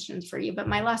more questions for you, but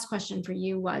my last question for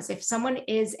you was, if someone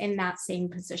is in that same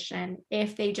position,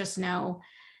 if they just know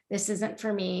this isn't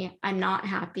for me, I'm not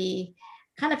happy,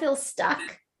 kind of feel stuck,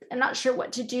 I'm not sure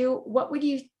what to do, what would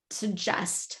you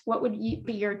suggest? What would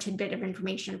be your tidbit of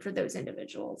information for those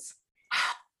individuals?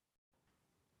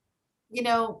 It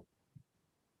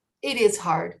is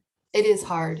hard. It is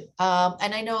hard.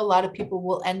 And I know a lot of people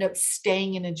will end up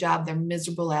staying in a job they're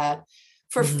miserable at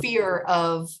for fear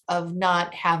of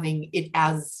not having it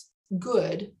as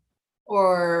good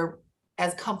or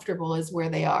as comfortable as where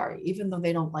they are, even though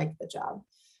they don't like the job.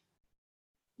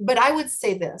 But I would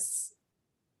say this,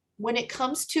 when it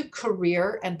comes to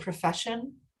career and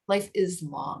profession, life is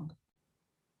long.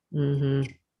 When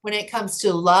it comes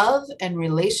to love and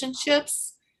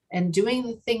relationships and doing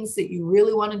the things that you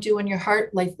really want to do in your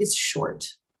heart, life is short.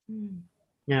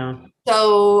 Yeah.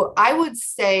 So I would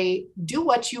say do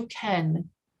what you can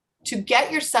to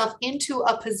get yourself into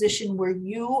a position where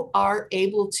you are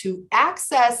able to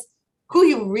access who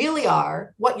you really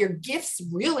are, what your gifts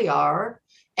really are,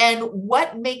 and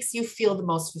what makes you feel the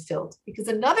most fulfilled. Because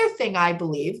another thing I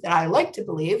believe, that I like to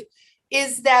believe,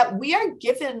 is that we are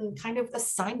given kind of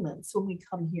assignments when we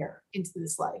come here into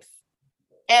this life.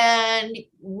 And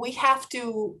we have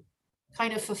to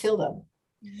kind of fulfill them.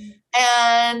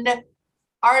 And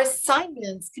our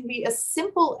assignments can be as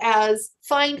simple as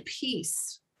find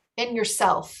peace in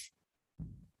yourself.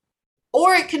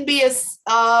 Or it can be as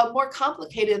more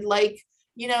complicated, like,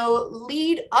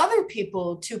 lead other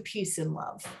people to peace and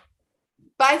love.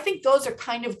 But I think those are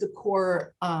kind of the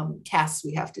core tasks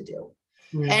we have to do.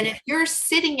 And if you're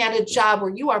sitting at a job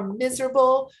where you are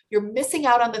miserable, you're missing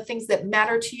out on the things that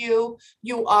matter to you,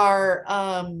 you are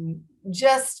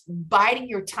just biding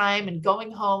your time and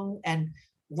going home and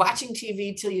watching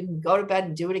TV till you can go to bed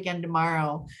and do it again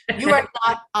tomorrow, you are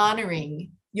not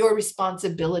honoring your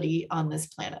responsibility on this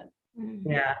planet.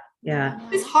 Yeah.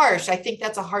 It's harsh. I think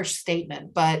that's a harsh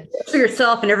statement, but for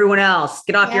yourself and everyone else,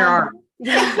 get off your arm.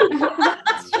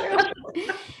 That's true.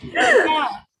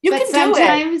 You but can do it.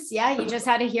 Sometimes, you just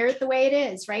had to hear it the way it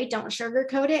is, right? Don't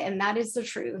sugarcoat it. And that is the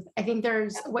truth. I think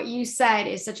what you said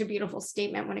is such a beautiful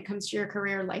statement. When it comes to your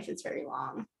career, life is very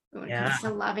long. When it comes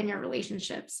to love in your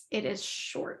relationships, it is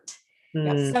short.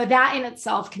 So that in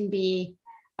itself can be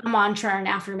a mantra and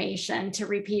affirmation to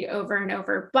repeat over and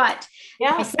over. But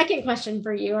my second question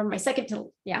for you, or my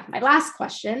last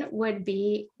question would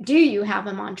be, do you have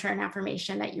a mantra and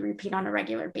affirmation that you repeat on a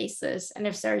regular basis? And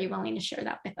if so, are you willing to share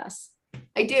that with us?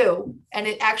 I do. And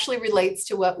it actually relates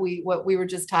to what we were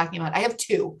just talking about. I have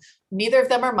two. Neither of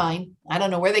them are mine. I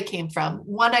don't know where they came from.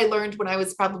 One I learned when I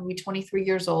was probably 23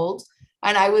 years old.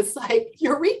 And I was like,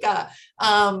 eureka.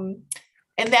 And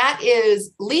that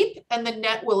is leap and the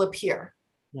net will appear.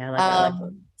 Yeah, I like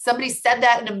that. Somebody said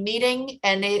that in a meeting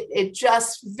and it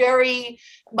just very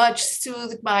much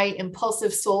soothed my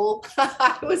impulsive soul.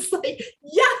 I was like,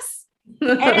 yes.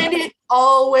 And it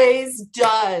always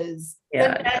does.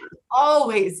 Yeah. The net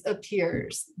always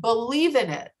appears. Believe in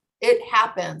it. It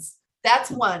happens.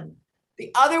 That's one.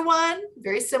 The other one,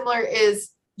 very similar,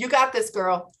 is you got this,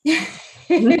 girl. I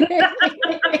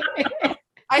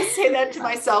say that to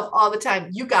myself all the time.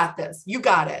 You got this. You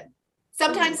got it.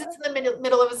 Sometimes it's in the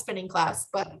middle of a spinning class,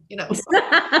 but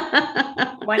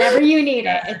whenever you need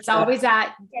it, it's always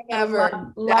at.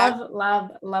 Ever.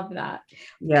 Love that.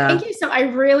 Yeah. Thank you. So I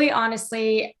really,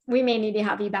 honestly, we may need to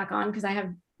have you back on because I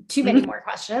have too many more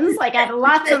questions. Like I have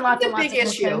lots and lots of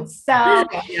questions. So,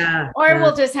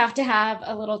 we'll just have to have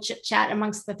a little chit chat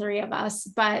amongst the three of us.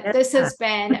 But this has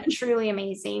been truly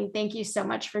amazing. Thank you so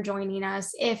much for joining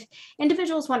us. If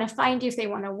individuals want to find you, if they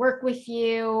want to work with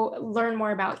you, learn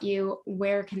more about you,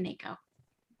 where can they go?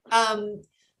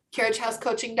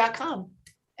 CarriageHouseCoaching.com.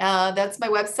 That's my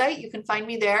website. You can find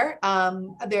me there.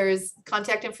 There's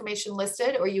contact information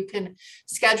listed, or you can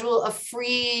schedule a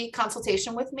free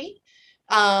consultation with me.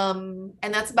 And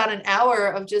that's about an hour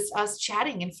of just us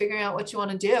chatting and figuring out what you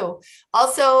want to do.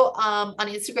 Also, on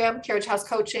Instagram, Carriage House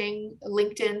Coaching,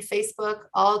 LinkedIn, Facebook,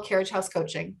 all Carriage House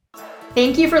Coaching.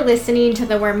 Thank you for listening to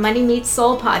the Where Money Meets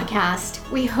Soul podcast.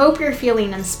 We hope you're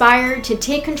feeling inspired to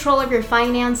take control of your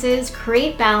finances,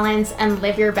 create balance, and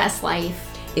live your best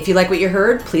life. If you like what you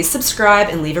heard, please subscribe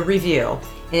and leave a review.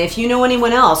 And if you know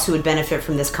anyone else who would benefit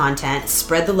from this content,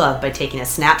 spread the love by taking a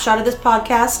snapshot of this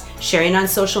podcast, sharing on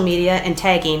social media, and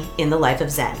tagging In the Life of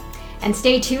Zen. And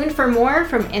stay tuned for more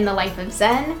from In the Life of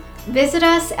Zen. Visit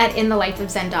us at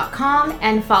inthelifeofzen.com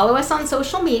and follow us on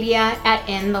social media at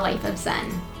In the Life of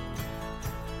Zen.